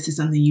projects. And this is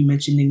something you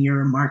mentioned in your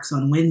remarks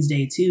on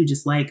Wednesday too,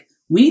 just like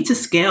we need to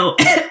scale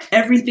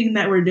everything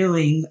that we're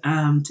doing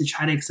to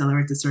try to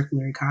accelerate the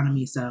circular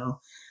economy.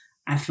 So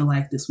I feel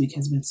like this week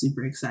has been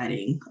super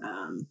exciting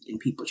in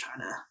people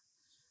trying to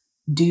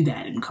do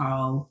that and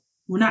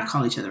not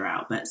call each other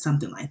out, but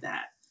something like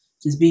that.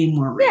 Just being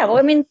more real. Yeah, well,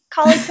 I mean,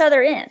 call each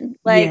other in.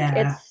 Like,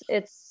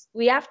 it's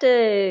we have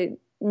to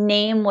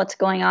name what's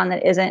going on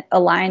that isn't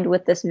aligned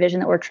with this vision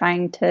that we're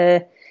trying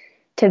to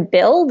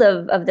build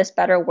of this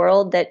better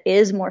world that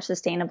is more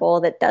sustainable,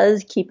 that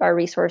does keep our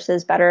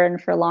resources better and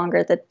for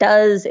longer, that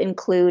does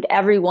include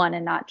everyone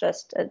and not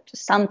just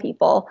some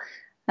people.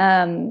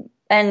 And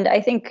I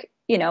think,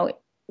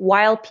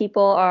 while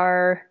people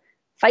are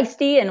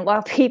feisty and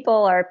while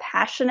people are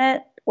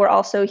passionate, we're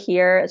also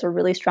here as a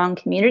really strong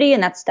community.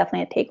 And that's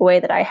definitely a takeaway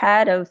that I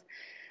had of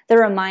the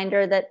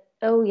reminder that,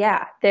 oh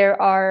yeah,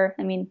 there are,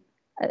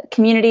 a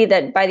community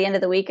that by the end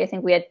of the week, I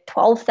think we had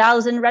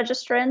 12,000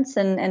 registrants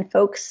and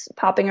folks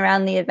popping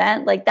around the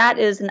event. Like, that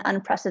is an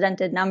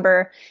unprecedented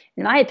number,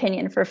 in my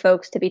opinion, for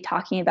folks to be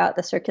talking about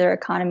the circular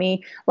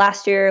economy.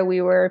 Last year,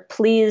 we were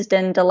pleased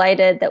and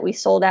delighted that we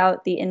sold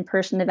out the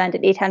in-person event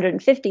at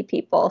 850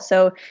 people.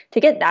 So to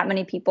get that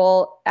many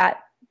people at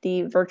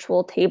the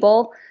virtual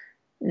table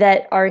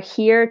that are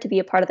here to be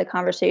a part of the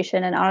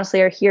conversation and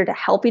honestly are here to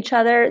help each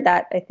other,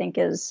 that I think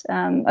is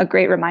a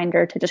great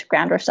reminder to just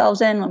ground ourselves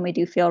in when we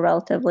do feel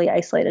relatively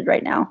isolated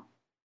right now.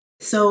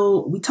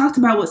 So we talked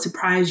about what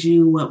surprised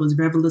you, what was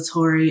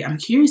revelatory. I'm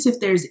curious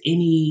if there's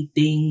any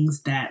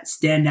things that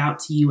stand out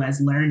to you as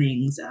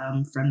learnings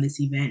from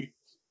this event.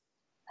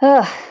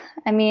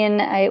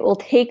 It will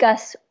take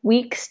us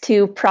weeks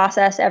to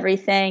process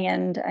everything,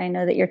 and I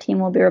know that your team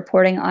will be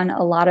reporting on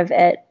a lot of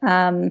it.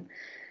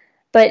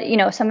 But,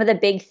 some of the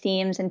big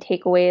themes and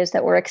takeaways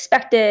that were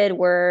expected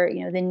were,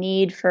 the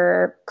need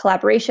for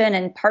collaboration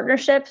and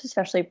partnerships,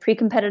 especially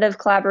pre-competitive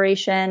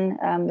collaboration.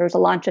 There was a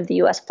launch of the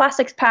U.S.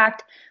 Plastics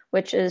Pact,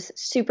 which is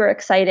super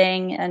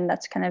exciting. And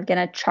that's kind of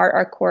going to chart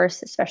our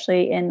course,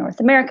 especially in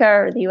North America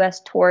or the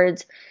U.S.,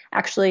 towards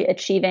actually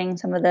achieving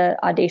some of the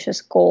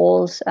audacious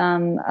goals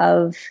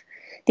of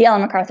the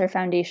Ellen MacArthur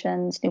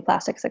Foundation's New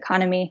Plastics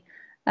Economy.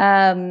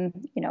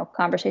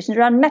 conversations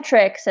around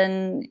metrics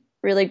and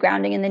really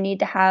grounding in the need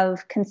to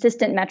have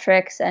consistent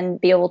metrics and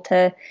be able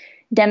to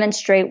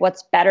demonstrate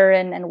what's better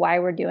and why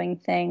we're doing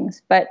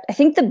things. But I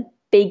think the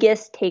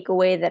biggest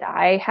takeaway that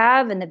I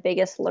have and the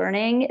biggest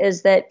learning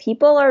is that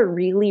people are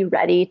really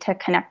ready to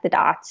connect the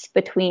dots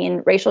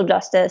between racial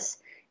justice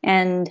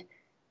and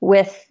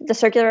with the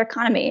circular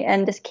economy.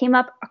 And this came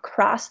up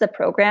across the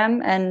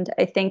program. And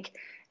I think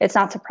it's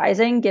not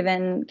surprising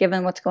given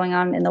what's going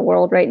on in the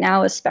world right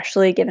now,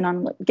 especially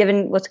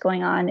given what's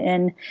going on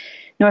in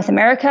North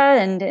America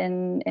and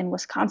in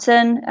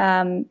Wisconsin.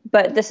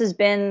 But this has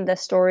been the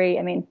story,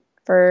 I mean,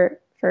 for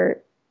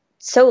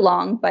so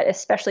long, but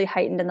especially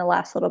heightened in the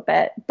last little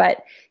bit.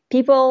 But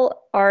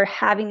people are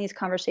having these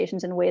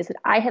conversations in ways that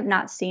I have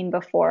not seen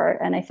before.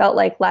 And I felt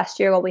like last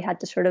year, while we had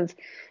to sort of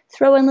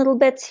throw in little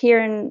bits here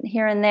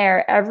and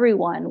there,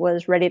 everyone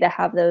was ready to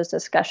have those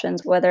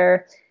discussions,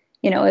 whether,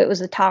 it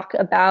was a talk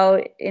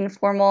about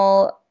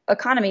informal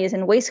economies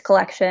and waste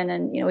collection.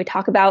 And, we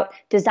talk about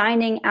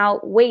designing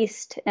out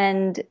waste,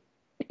 and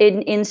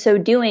in so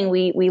doing,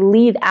 we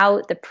leave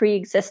out the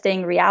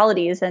pre-existing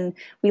realities, and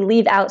we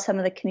leave out some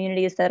of the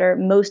communities that are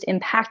most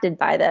impacted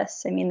by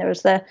this. I mean, there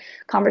was the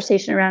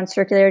conversation around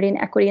circularity and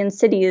equity in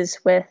cities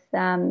with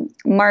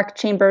Mark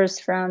Chambers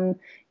from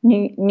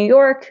New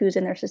York, who's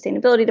in their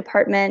sustainability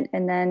department,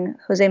 and then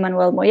Jose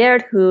Manuel Moyer,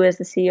 who is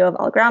the CEO of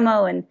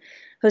Algramo. And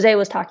Jose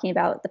was talking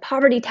about the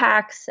poverty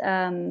tax,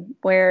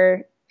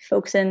 where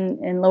folks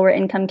in lower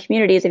income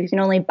communities, if you can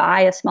only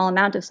buy a small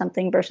amount of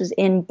something versus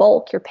in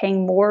bulk, you're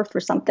paying more for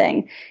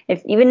something.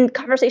 If even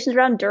conversations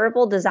around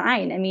durable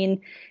design, I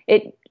mean,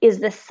 it is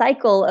the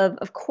cycle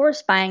of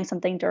course, buying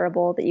something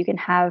durable that you can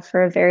have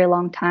for a very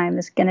long time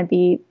is going to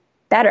be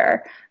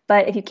better.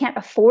 But if you can't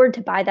afford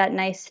to buy that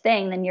nice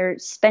thing, then you're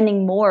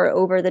spending more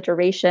over the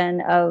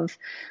duration of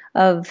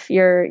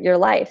your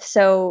life.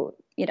 So,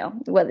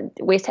 whether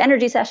waste to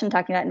energy session,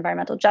 talking about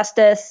environmental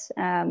justice,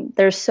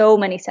 there's so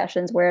many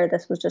sessions where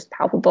this was just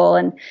palpable,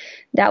 and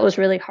that was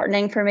really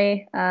heartening for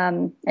me.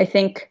 I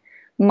think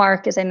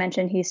Mark, as I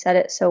mentioned, he said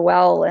it so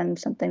well, and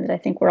something that I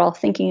think we're all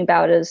thinking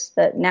about is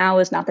that now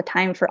is not the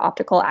time for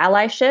optical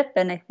allyship,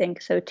 and I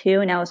think so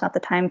too. Now is not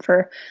the time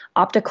for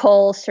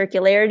optical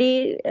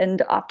circularity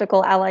and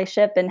optical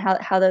allyship, and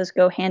how those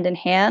go hand in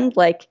hand.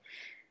 Like,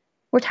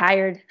 we're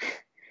tired.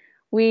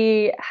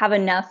 We have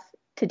enough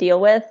to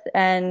deal with,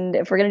 and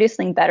if we're going to do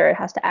something better, it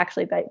has to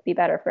actually be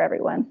better for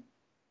everyone.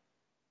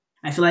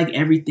 I feel like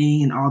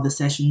everything and all the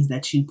sessions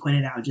that you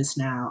pointed out just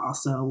now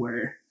also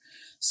were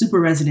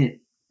super resonant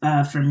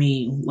for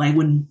me. Like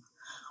when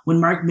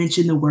Mark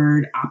mentioned the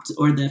word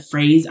or the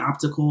phrase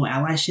optical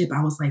allyship,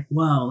 I was like,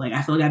 whoa, like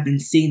I feel like I've been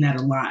seeing that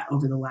a lot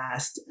over the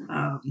last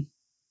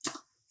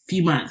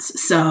few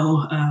months.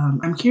 So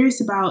I'm curious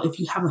about if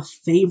you have a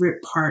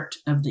favorite part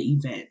of the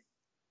event.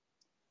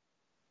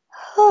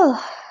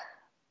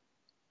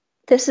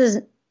 This is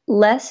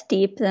less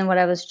deep than what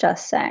I was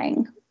just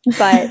saying,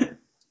 but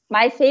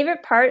my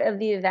favorite part of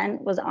the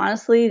event was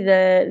honestly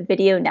the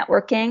video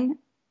networking.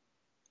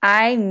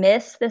 I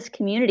miss this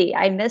community.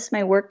 I miss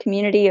my work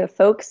community of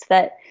folks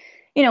that,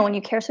 when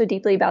you care so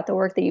deeply about the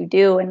work that you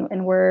do,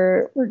 and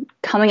we're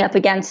coming up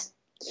against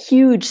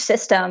huge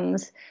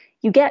systems,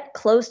 you get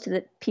close to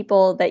the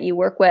people that you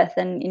work with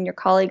and your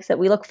colleagues that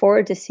we look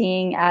forward to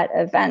seeing at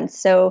events.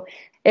 So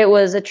it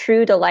was a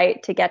true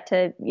delight to get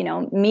to,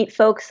 meet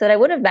folks that I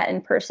would have met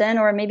in person,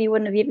 or maybe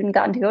wouldn't have even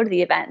gotten to go to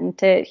the event, and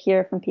to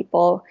hear from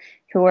people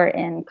who are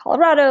in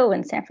Colorado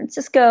and San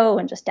Francisco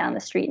and just down the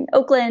street in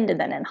Oakland, and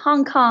then in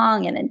Hong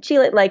Kong and in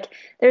Chile. Like,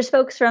 there's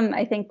folks from,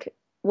 I think,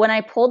 when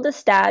I pulled the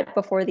stat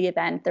before the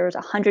event, there was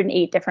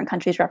 108 different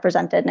countries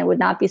represented, and I would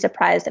not be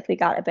surprised if we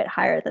got a bit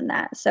higher than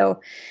that.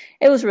 So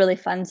it was really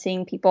fun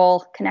seeing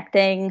people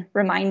connecting,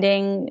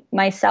 reminding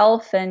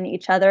myself and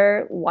each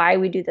other why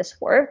we do this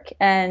work,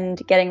 and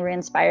getting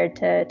re-inspired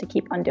to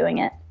keep on doing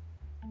it.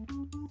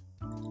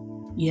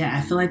 Yeah,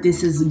 I feel like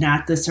this is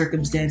not the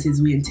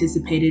circumstances we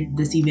anticipated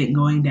this event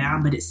going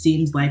down, but it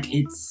seems like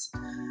it's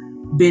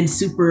been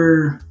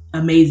super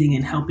amazing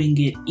in helping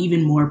get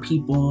even more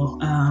people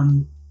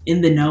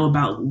in the know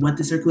about what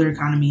the circular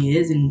economy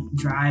is and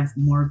drive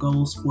more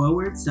goals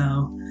forward.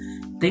 So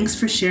thanks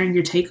for sharing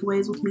your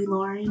takeaways with me,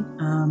 Lauren.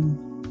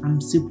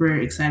 I'm super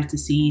excited to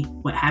see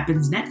what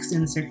happens next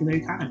in the circular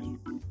economy.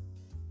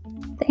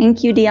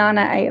 Thank you,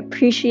 Deanna. I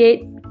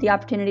appreciate the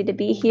opportunity to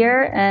be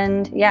here.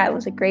 And yeah, it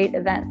was a great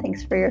event.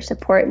 Thanks for your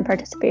support and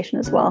participation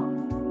as well.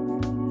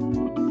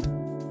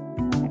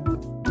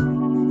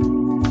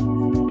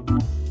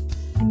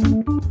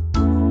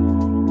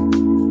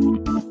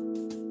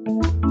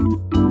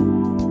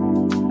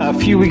 A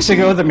few few weeks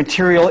ago, the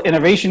material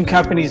innovation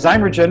company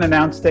Zymergen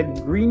announced that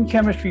green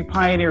chemistry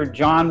pioneer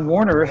John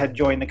Warner had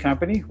joined the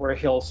company, where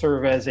he'll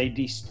serve as a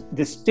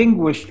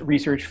distinguished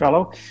research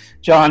fellow.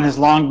 John has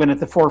long been at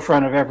the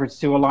forefront of efforts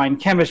to align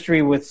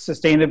chemistry with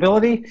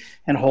sustainability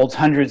and holds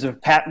hundreds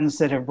of patents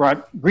that have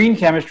brought green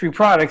chemistry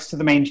products to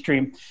the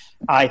mainstream.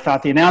 I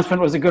thought the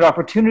announcement was a good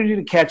opportunity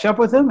to catch up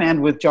with him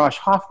and with Josh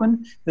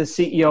Hoffman, the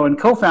CEO and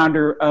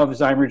co-founder of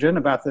Zymergen,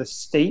 about the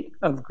state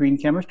of green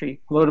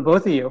chemistry. Hello to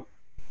both of you.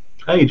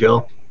 Hey,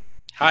 Jill.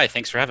 Hi,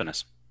 thanks for having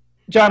us.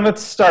 John,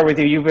 let's start with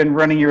you. You've been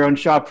running your own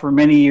shop for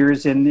many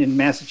years in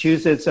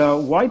Massachusetts.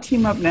 Why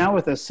team up now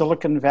with a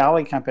Silicon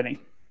Valley company?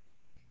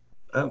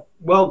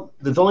 Well,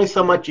 there's only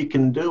so much you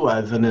can do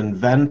as an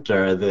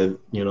inventor. The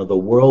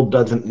world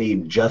doesn't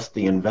need just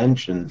the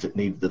inventions; it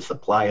needs the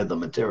supply of the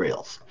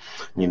materials.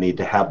 You need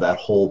to have that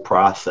whole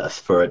process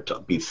for it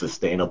to be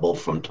sustainable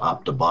from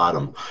top to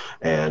bottom.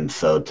 And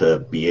so, to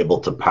be able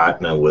to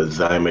partner with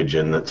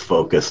Zymergen, that's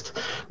focused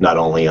not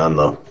only on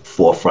the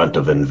forefront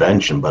of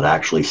invention, but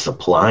actually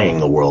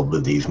supplying the world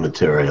with these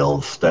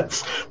materials,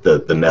 that's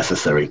the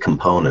necessary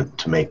component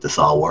to make this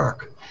all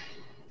work.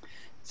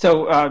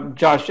 So,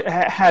 Josh,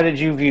 how did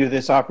you view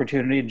this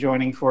opportunity,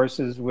 joining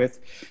forces with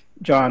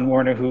John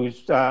Warner,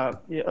 who's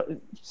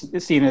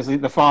seen as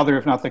the father,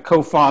 if not the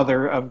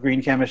co-father, of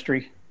green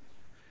chemistry?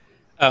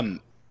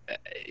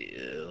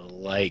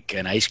 Like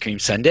an ice cream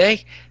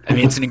sundae. I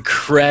mean, it's an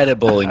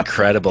incredible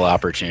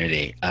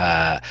opportunity.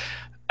 I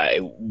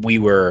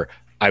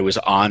was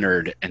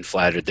honored and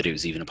flattered that it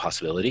was even a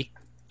possibility.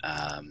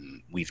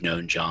 We've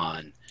known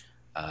John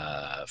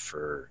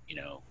for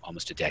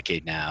almost a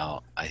decade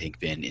now. I think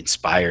been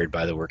inspired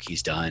by the work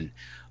he's done.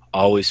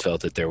 Always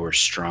felt that there were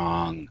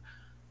strong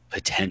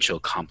potential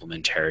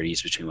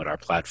complementarities between what our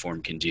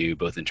platform can do,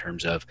 both in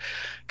terms of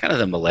kind of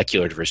the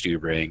molecular diversity we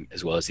bring,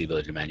 as well as the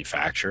ability to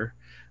manufacture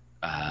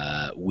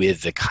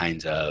with the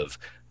kinds of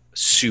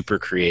super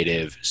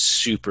creative,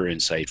 super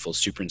insightful,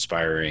 super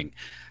inspiring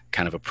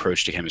kind of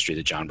approach to chemistry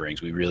that John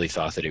brings. We really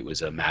thought that it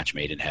was a match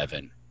made in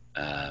heaven.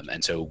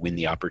 And so when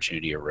the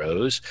opportunity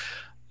arose,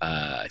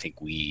 I think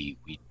we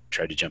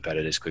tried to jump at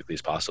it as quickly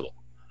as possible.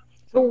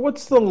 So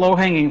what's the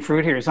low-hanging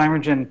fruit here?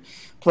 Zymergen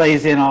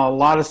plays in a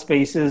lot of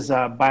spaces,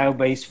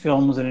 bio-based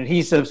films and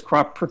adhesives,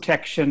 crop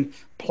protection,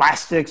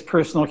 plastics,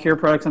 personal care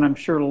products, and I'm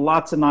sure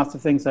lots and lots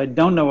of things I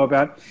don't know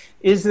about.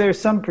 Is there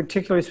some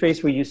particular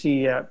space where you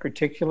see a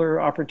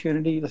particular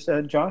opportunity,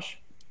 Josh?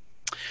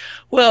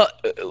 Well,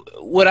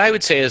 what I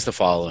would say is the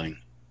following.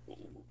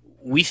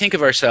 We think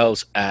of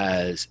ourselves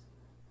as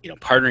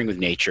partnering with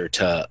nature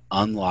to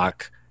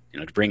unlock,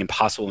 to bring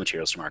impossible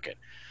materials to market,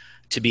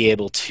 to be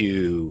able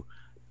to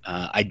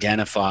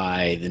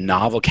identify the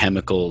novel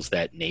chemicals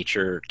that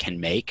nature can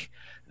make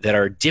that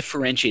are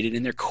differentiated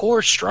in their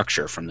core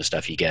structure from the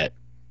stuff you get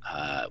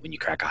when you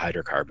crack a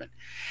hydrocarbon.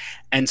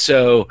 And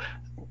so,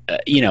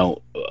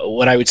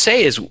 what I would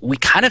say is we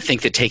kind of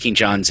think that taking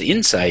John's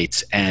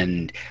insights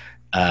and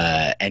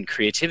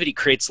creativity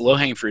creates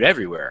low-hanging fruit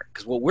everywhere,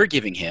 because what we're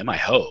giving him, I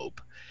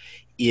hope,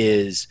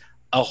 is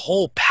a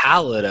whole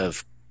palette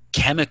of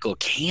chemical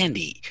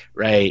candy,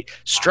 right?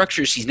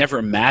 Structures he's never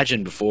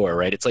imagined before,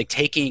 right? It's like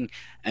taking,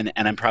 and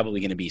I'm probably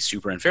going to be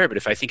super unfair, but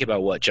if I think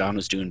about what John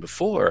was doing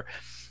before,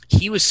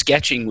 he was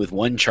sketching with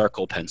one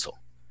charcoal pencil.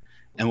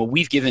 And what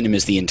we've given him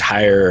is the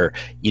entire,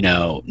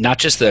 not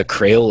just the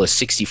Crayola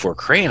 64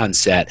 crayon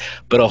set,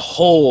 but a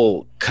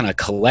whole kind of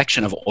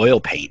collection of oil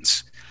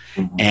paints.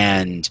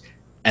 Mm-hmm.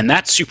 And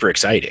that's super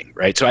exciting,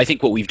 right? So I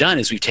think what we've done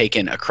is we've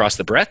taken across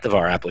the breadth of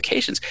our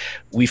applications,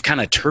 we've kind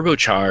of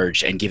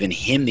turbocharged and given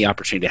him the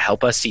opportunity to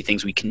help us see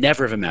things we can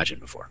never have imagined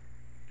before.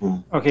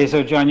 Okay,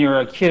 so John, you're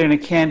a kid in a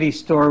candy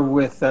store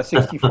with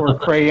 64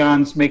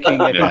 crayons making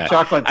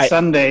chocolate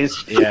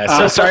sundaes. Yeah,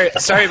 so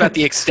sorry about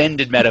the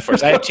extended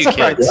metaphors. I have two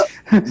kids.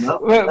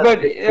 But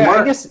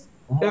I guess,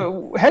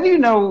 how do you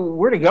know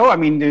where to go? I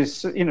mean,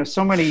 there's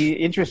so many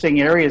interesting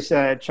areas: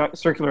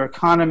 circular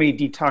economy,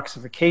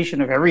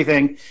 detoxification of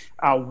everything,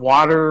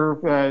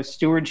 water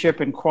stewardship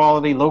and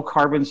quality, low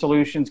carbon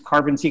solutions,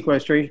 carbon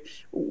sequestration.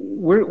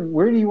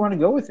 Where do you want to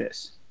go with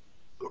this?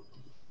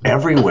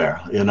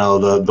 Everywhere.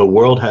 The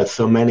world has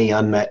so many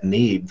unmet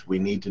needs. We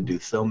need to do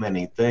so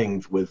many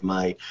things. With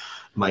my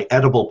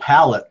edible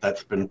palette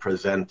that's been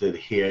presented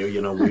here,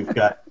 we've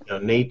got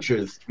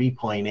nature's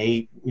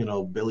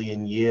 3.8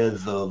 billion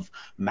years of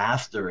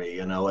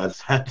mastery.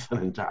 As that's an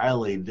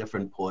entirely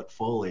different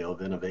portfolio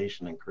of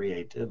innovation and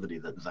creativity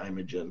that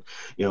Zymergen.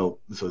 So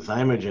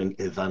Zymergen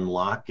is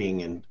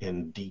unlocking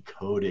and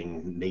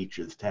decoding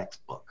nature's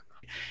textbook.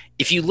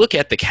 If you look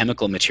at the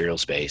chemical material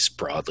space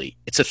broadly,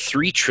 it's a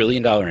 $3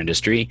 trillion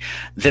industry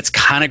that's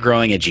kind of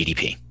growing at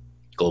GDP,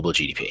 global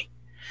GDP.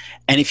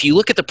 And if you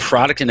look at the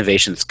product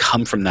innovation that's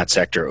come from that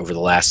sector over the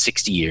last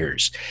 60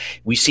 years,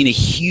 we've seen a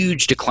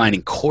huge decline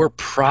in core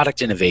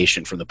product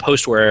innovation from the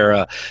post-war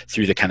era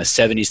through the kind of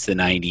 70s to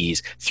the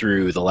 90s,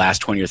 through the last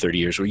 20 or 30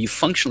 years, where you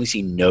functionally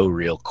see no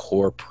real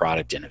core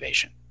product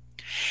innovation.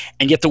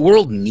 And yet the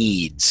world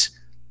needs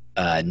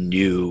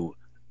new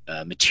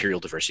material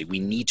diversity. We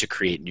need to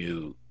create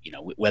new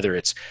whether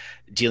it's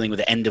dealing with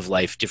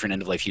different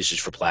end of life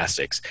usage for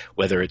plastics,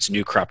 whether it's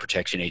new crop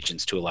protection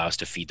agents to allow us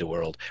to feed the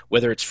world,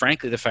 whether it's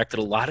frankly the fact that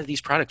a lot of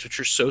these products, which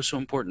are so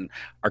important,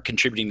 are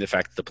contributing to the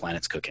fact that the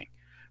planet's cooking,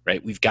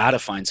 right? We've got to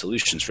find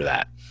solutions for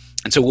that.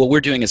 And so what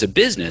we're doing as a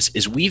business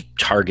is we've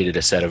targeted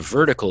a set of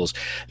verticals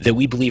that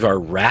we believe are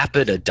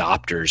rapid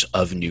adopters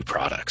of new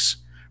products.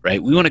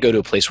 Right? We want to go to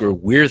a place where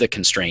we're the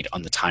constraint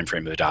on the time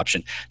frame of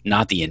adoption,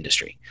 not the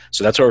industry.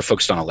 So that's why we're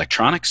focused on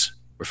electronics,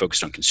 we're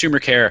focused on consumer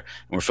care,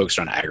 and we're focused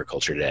on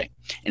agriculture today.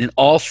 And in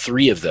all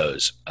three of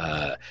those,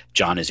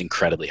 John is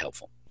incredibly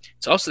helpful.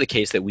 It's also the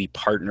case that we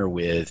partner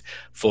with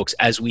folks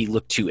as we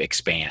look to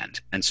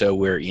expand. And so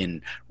we're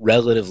in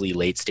relatively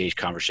late stage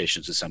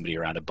conversations with somebody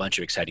around a bunch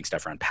of exciting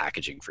stuff around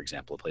packaging, for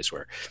example, a place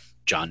where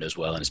John knows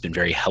well and has been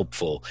very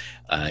helpful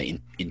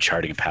in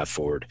charting a path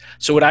forward.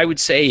 So what I would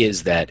say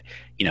is that,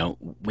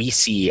 we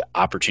see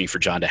opportunity for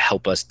John to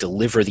help us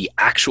deliver the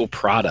actual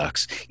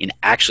products in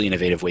actually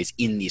innovative ways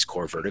in these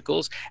core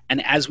verticals.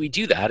 And as we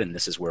do that, and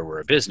this is where we're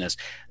a business,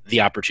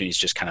 the opportunities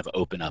just kind of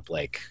open up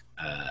like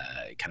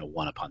kind of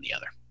one upon the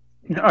other.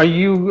 Are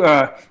you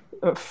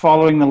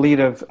following the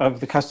lead of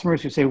the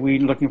customers who say we're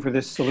looking for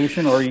this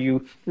solution, or are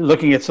you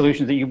looking at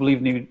solutions that you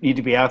believe need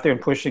to be out there and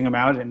pushing them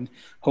out and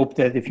hope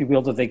that if you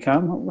build it, they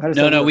come? How does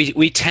that work?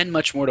 We tend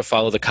much more to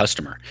follow the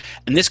customer.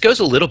 And this goes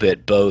a little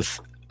bit both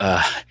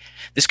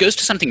this goes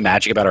to something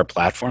magic about our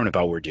platform and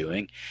about what we're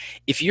doing.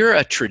 If you're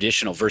a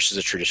traditional versus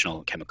a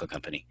traditional chemical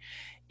company,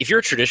 if you're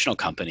a traditional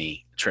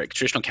company,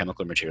 traditional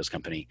chemical materials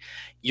company,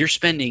 you're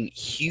spending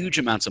huge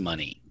amounts of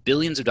money,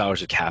 billions of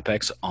dollars of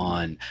capex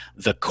on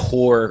the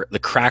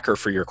cracker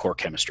for your core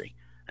chemistry,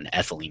 an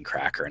ethylene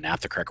cracker, a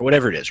naphtha cracker,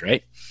 whatever it is,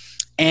 right?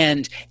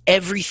 And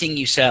everything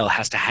you sell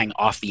has to hang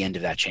off the end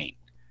of that chain,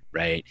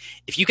 right?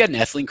 If you got an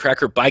ethylene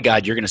cracker, by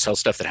God, you're going to sell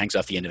stuff that hangs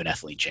off the end of an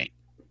ethylene chain.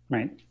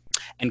 Right.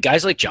 And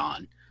guys like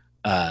John,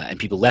 and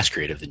people less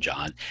creative than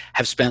John,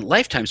 have spent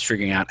lifetimes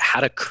figuring out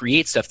how to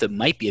create stuff that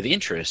might be of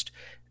interest,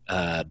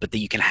 but that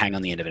you can hang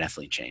on the end of an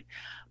ethylene chain.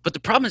 But the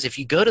problem is if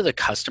you go to the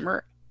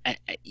customer,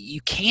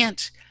 you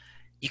can't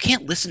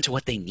listen to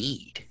what they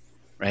need,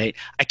 right?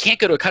 I can't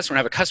go to a customer and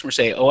have a customer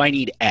say, oh, I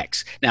need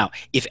X. Now,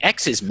 if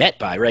X is met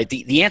by, right,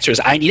 the answer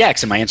is I need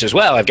X. And my answer is,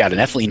 well, I've got an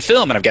ethylene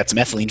film and I've got some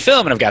ethylene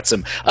film and I've got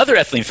some other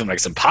ethylene film, like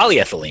some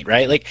polyethylene,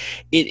 right? Like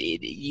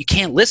you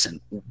can't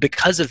listen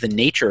because of the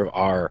nature of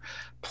our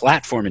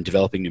platform in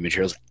developing new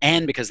materials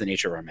and because of the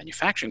nature of our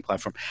manufacturing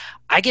platform.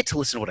 I get to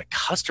listen to what a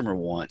customer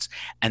wants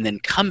and then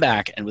come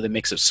back and with a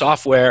mix of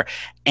software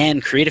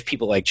and creative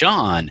people like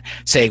John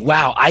say,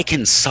 wow, I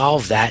can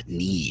solve that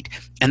need.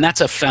 And that's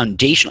a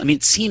foundational,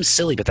 it seems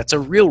silly, but that's a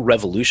real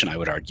revolution, I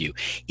would argue,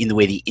 in the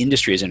way the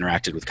industry has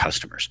interacted with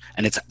customers.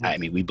 And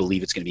we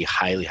believe it's going to be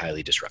highly,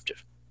 highly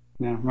disruptive.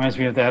 Yeah, reminds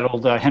me of that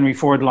old Henry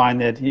Ford line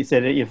that he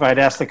said, if I'd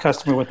asked the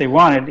customer what they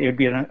wanted, it would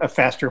be a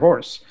faster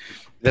horse.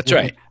 That's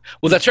right.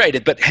 Well, that's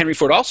right. But Henry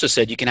Ford also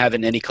said you can have it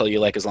in any color you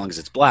like as long as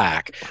it's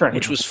black, right,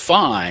 which was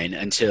fine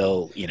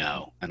until,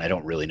 and I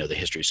don't really know the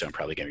history, so I'm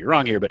probably going to be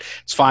wrong here, but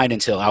it's fine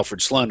until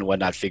Alfred Sloan and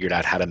whatnot figured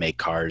out how to paint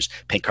cars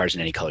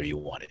in any color you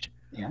wanted.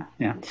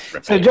 Yeah.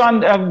 Right. So,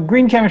 John,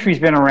 green chemistry's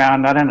been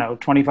around,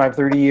 25,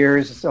 30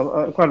 years,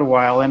 so quite a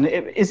while. And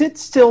is it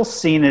still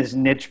seen as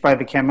niche by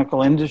the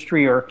chemical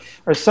industry, or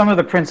are some of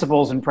the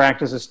principles and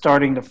practices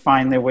starting to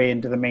find their way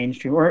into the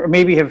mainstream? Or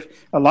maybe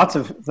lots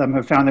of them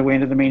have found their way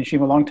into the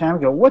mainstream a long time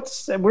ago.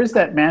 Where's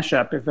that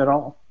mashup, if at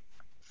all?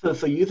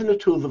 So using the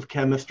tools of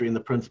chemistry and the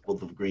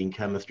principles of green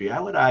chemistry, I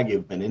would argue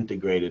have been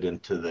integrated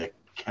into the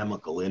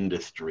chemical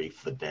industry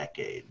for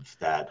decades,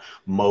 that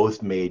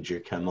most major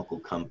chemical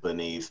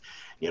companies,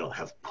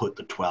 have put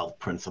the 12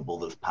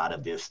 principles as part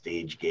of their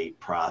stage gate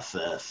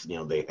process.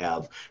 They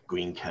have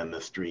green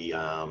chemistry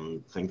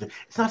things.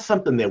 It's not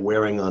something they're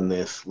wearing on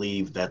their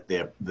sleeve that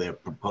they're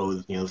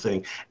proposed,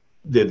 saying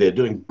they're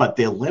doing, but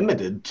they're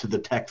limited to the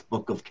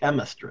textbook of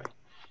chemistry.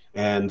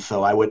 And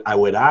so I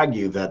would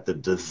argue that the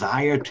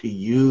desire to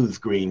use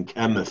green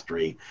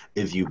chemistry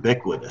is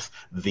ubiquitous.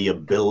 The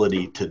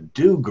ability to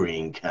do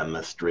green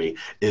chemistry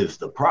is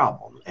the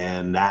problem.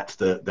 And that's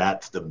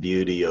the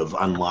beauty of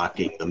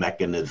unlocking the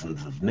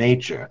mechanisms of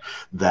nature,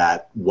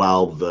 that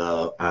while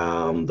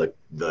the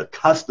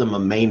customer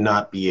may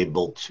not be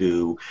able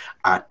to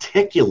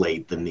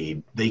articulate the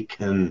need, they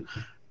can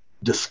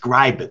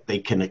describe it, they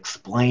can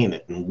explain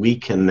it, and we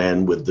can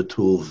then, with the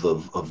tools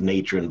of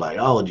nature and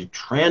biology,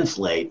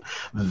 translate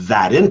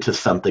that into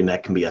something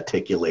that can be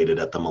articulated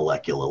at the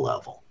molecular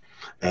level.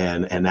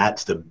 And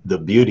that's the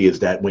beauty, is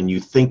that when you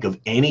think of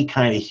any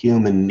kind of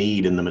human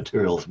need in the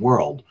materials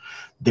world,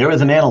 there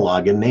is an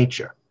analog in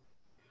nature.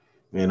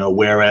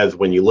 Whereas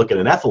when you look at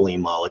an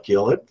ethylene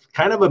molecule, it's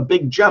kind of a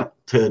big jump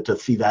to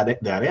see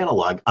that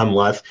analog,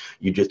 unless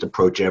you just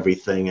approach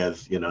everything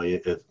as,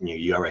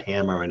 you're a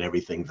hammer and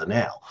everything's a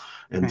nail.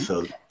 And right.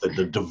 So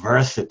the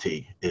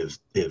diversity is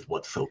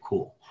what's so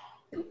cool.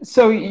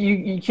 So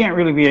you can't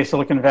really be a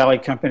Silicon Valley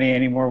company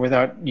anymore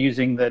without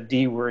using the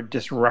D word,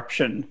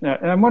 disruption.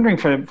 And I'm wondering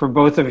for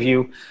both of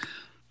you,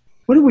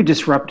 what are we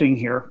disrupting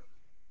here?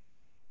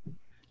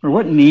 Or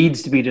what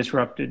needs to be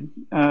disrupted?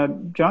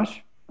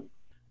 Josh?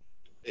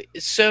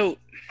 So,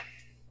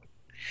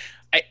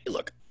 I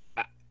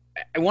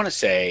want to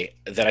say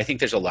that I think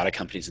there's a lot of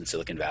companies in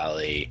Silicon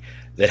Valley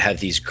that have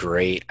these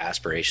great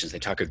aspirations. They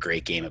talk a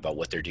great game about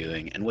what they're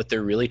doing, and what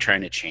they're really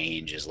trying to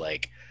change is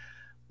like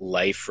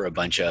life for a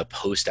bunch of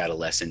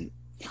post-adolescent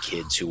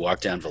kids who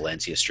walk down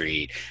Valencia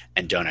Street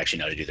and don't actually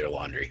know how to do their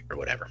laundry or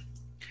whatever.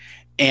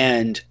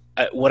 And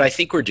what I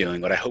think we're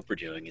doing, what I hope we're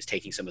doing, is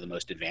taking some of the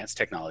most advanced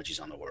technologies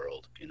in the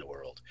world,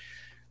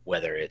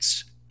 whether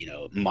it's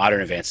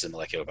modern advances in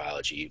molecular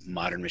biology,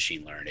 modern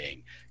machine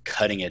learning,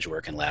 cutting edge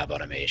work in lab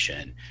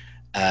automation,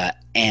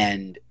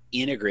 and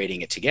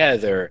integrating it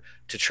together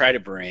to try to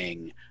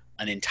bring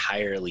an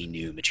entirely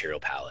new material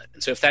palette.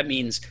 And so if that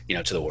means,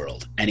 to the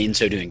world, and in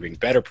so doing bring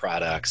better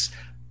products,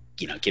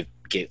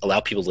 allow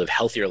people to live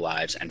healthier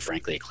lives and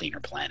frankly a cleaner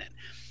planet.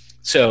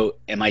 So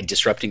am I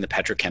disrupting the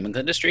petrochemical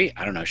industry?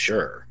 I don't know,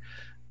 sure.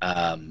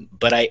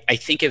 But I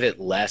think of it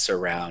less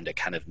around a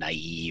kind of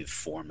naive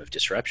form of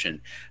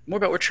disruption, more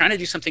about we're trying to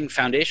do something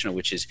foundational,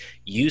 which is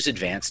use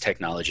advanced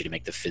technology to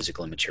make the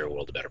physical and material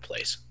world a better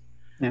place.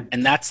 Yeah.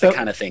 And that's the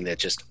kind of thing that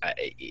just,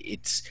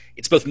 it's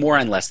both more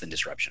and less than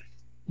disruption.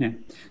 Yeah.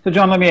 So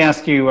John, let me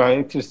ask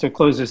you, just to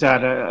close this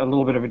out, a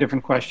little bit of a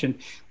different question.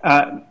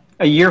 A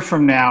year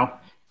from now,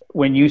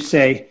 when you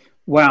say,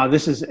 wow,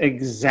 this is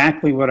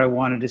exactly what I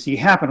wanted to see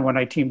happen when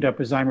I teamed up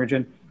with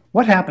Zymergen,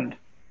 what happened?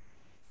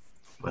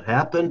 What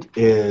happened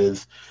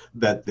is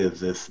that there's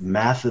this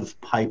massive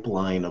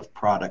pipeline of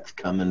products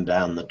coming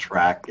down the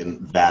track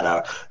and that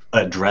are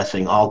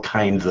addressing all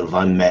kinds of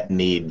unmet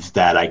needs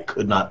that I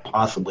could not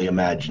possibly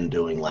imagine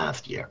doing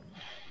last year.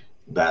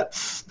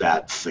 That's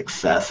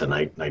success, and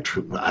I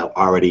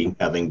already,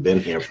 having been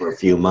here for a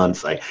few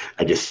months, I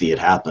just see it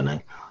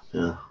happening.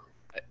 Yeah.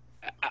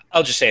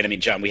 I'll just say it. I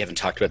mean, John, we haven't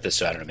talked about this,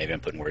 so I don't know, maybe I'm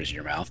putting words in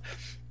your mouth.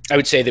 I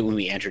would say that when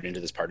we entered into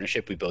this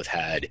partnership, we both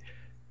had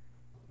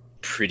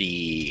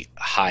pretty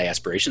high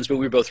aspirations, but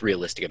we were both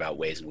realistic about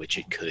ways in which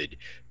it could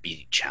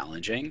be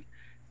challenging.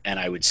 And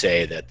I would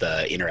say that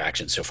the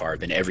interactions so far have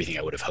been everything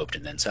I would have hoped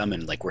and then some.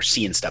 And like, we're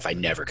seeing stuff I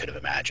never could have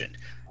imagined.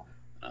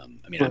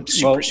 I'm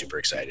super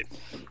excited.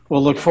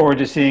 We'll look forward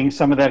to seeing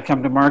some of that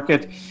come to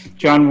market.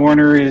 John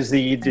Warner is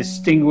the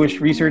Distinguished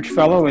Research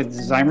Fellow at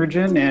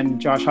Zymergen,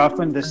 and Josh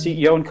Hoffman, the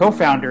CEO and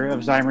co-founder of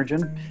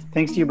Zymergen.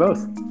 Thanks to you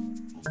both.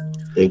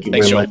 Thank you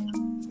very much.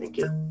 Thank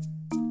you.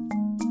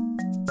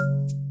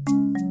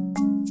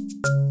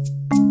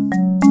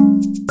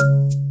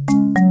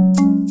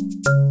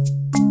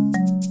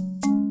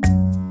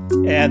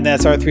 And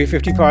that's our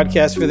 350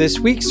 podcast for this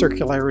week,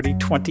 Circularity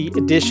 20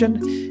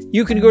 edition.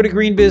 You can go to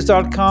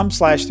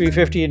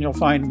greenbiz.com/350 and you'll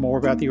find more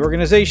about the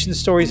organization,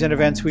 stories, and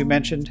events we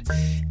mentioned.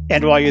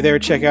 And while you're there,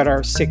 check out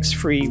our 6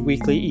 free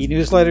weekly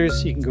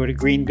e-newsletters. You can go to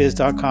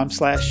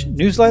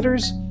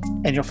greenbiz.com/newsletters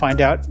and you'll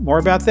find out more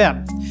about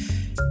them.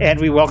 And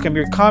we welcome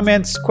your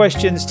comments,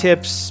 questions,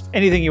 tips,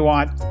 anything you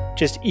want.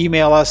 Just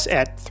email us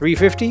at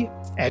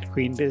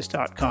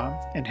 350@greenbiz.com.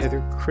 And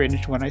Heather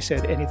cringed when I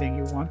said anything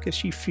you want because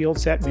she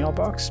fields that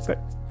mailbox. But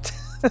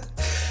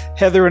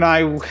Heather and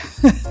I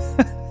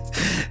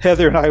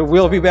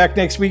will be back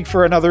next week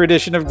for another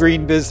edition of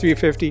Green Biz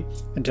 350.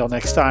 Until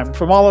next time,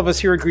 from all of us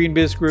here at Green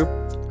Biz Group,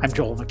 I'm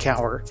Joel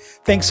McCower.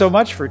 Thanks so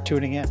much for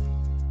tuning in.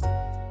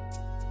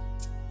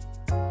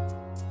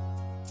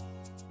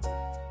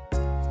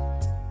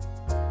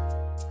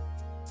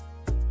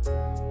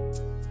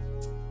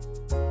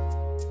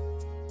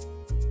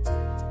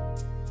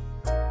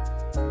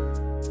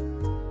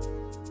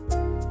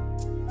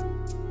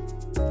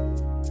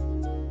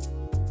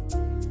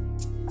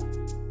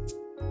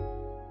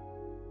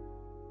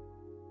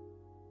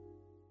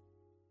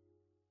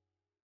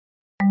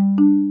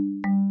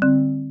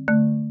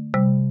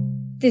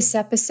 This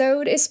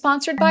episode is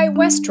sponsored by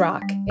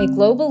WestRock, a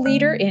global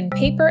leader in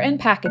paper and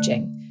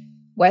packaging.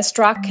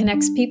 WestRock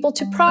connects people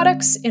to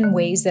products in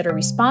ways that are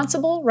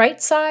responsible,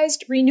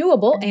 right-sized,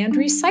 renewable, and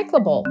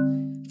recyclable.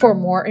 For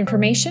more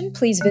information,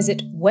 please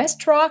visit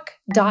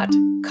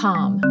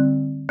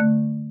westrock.com.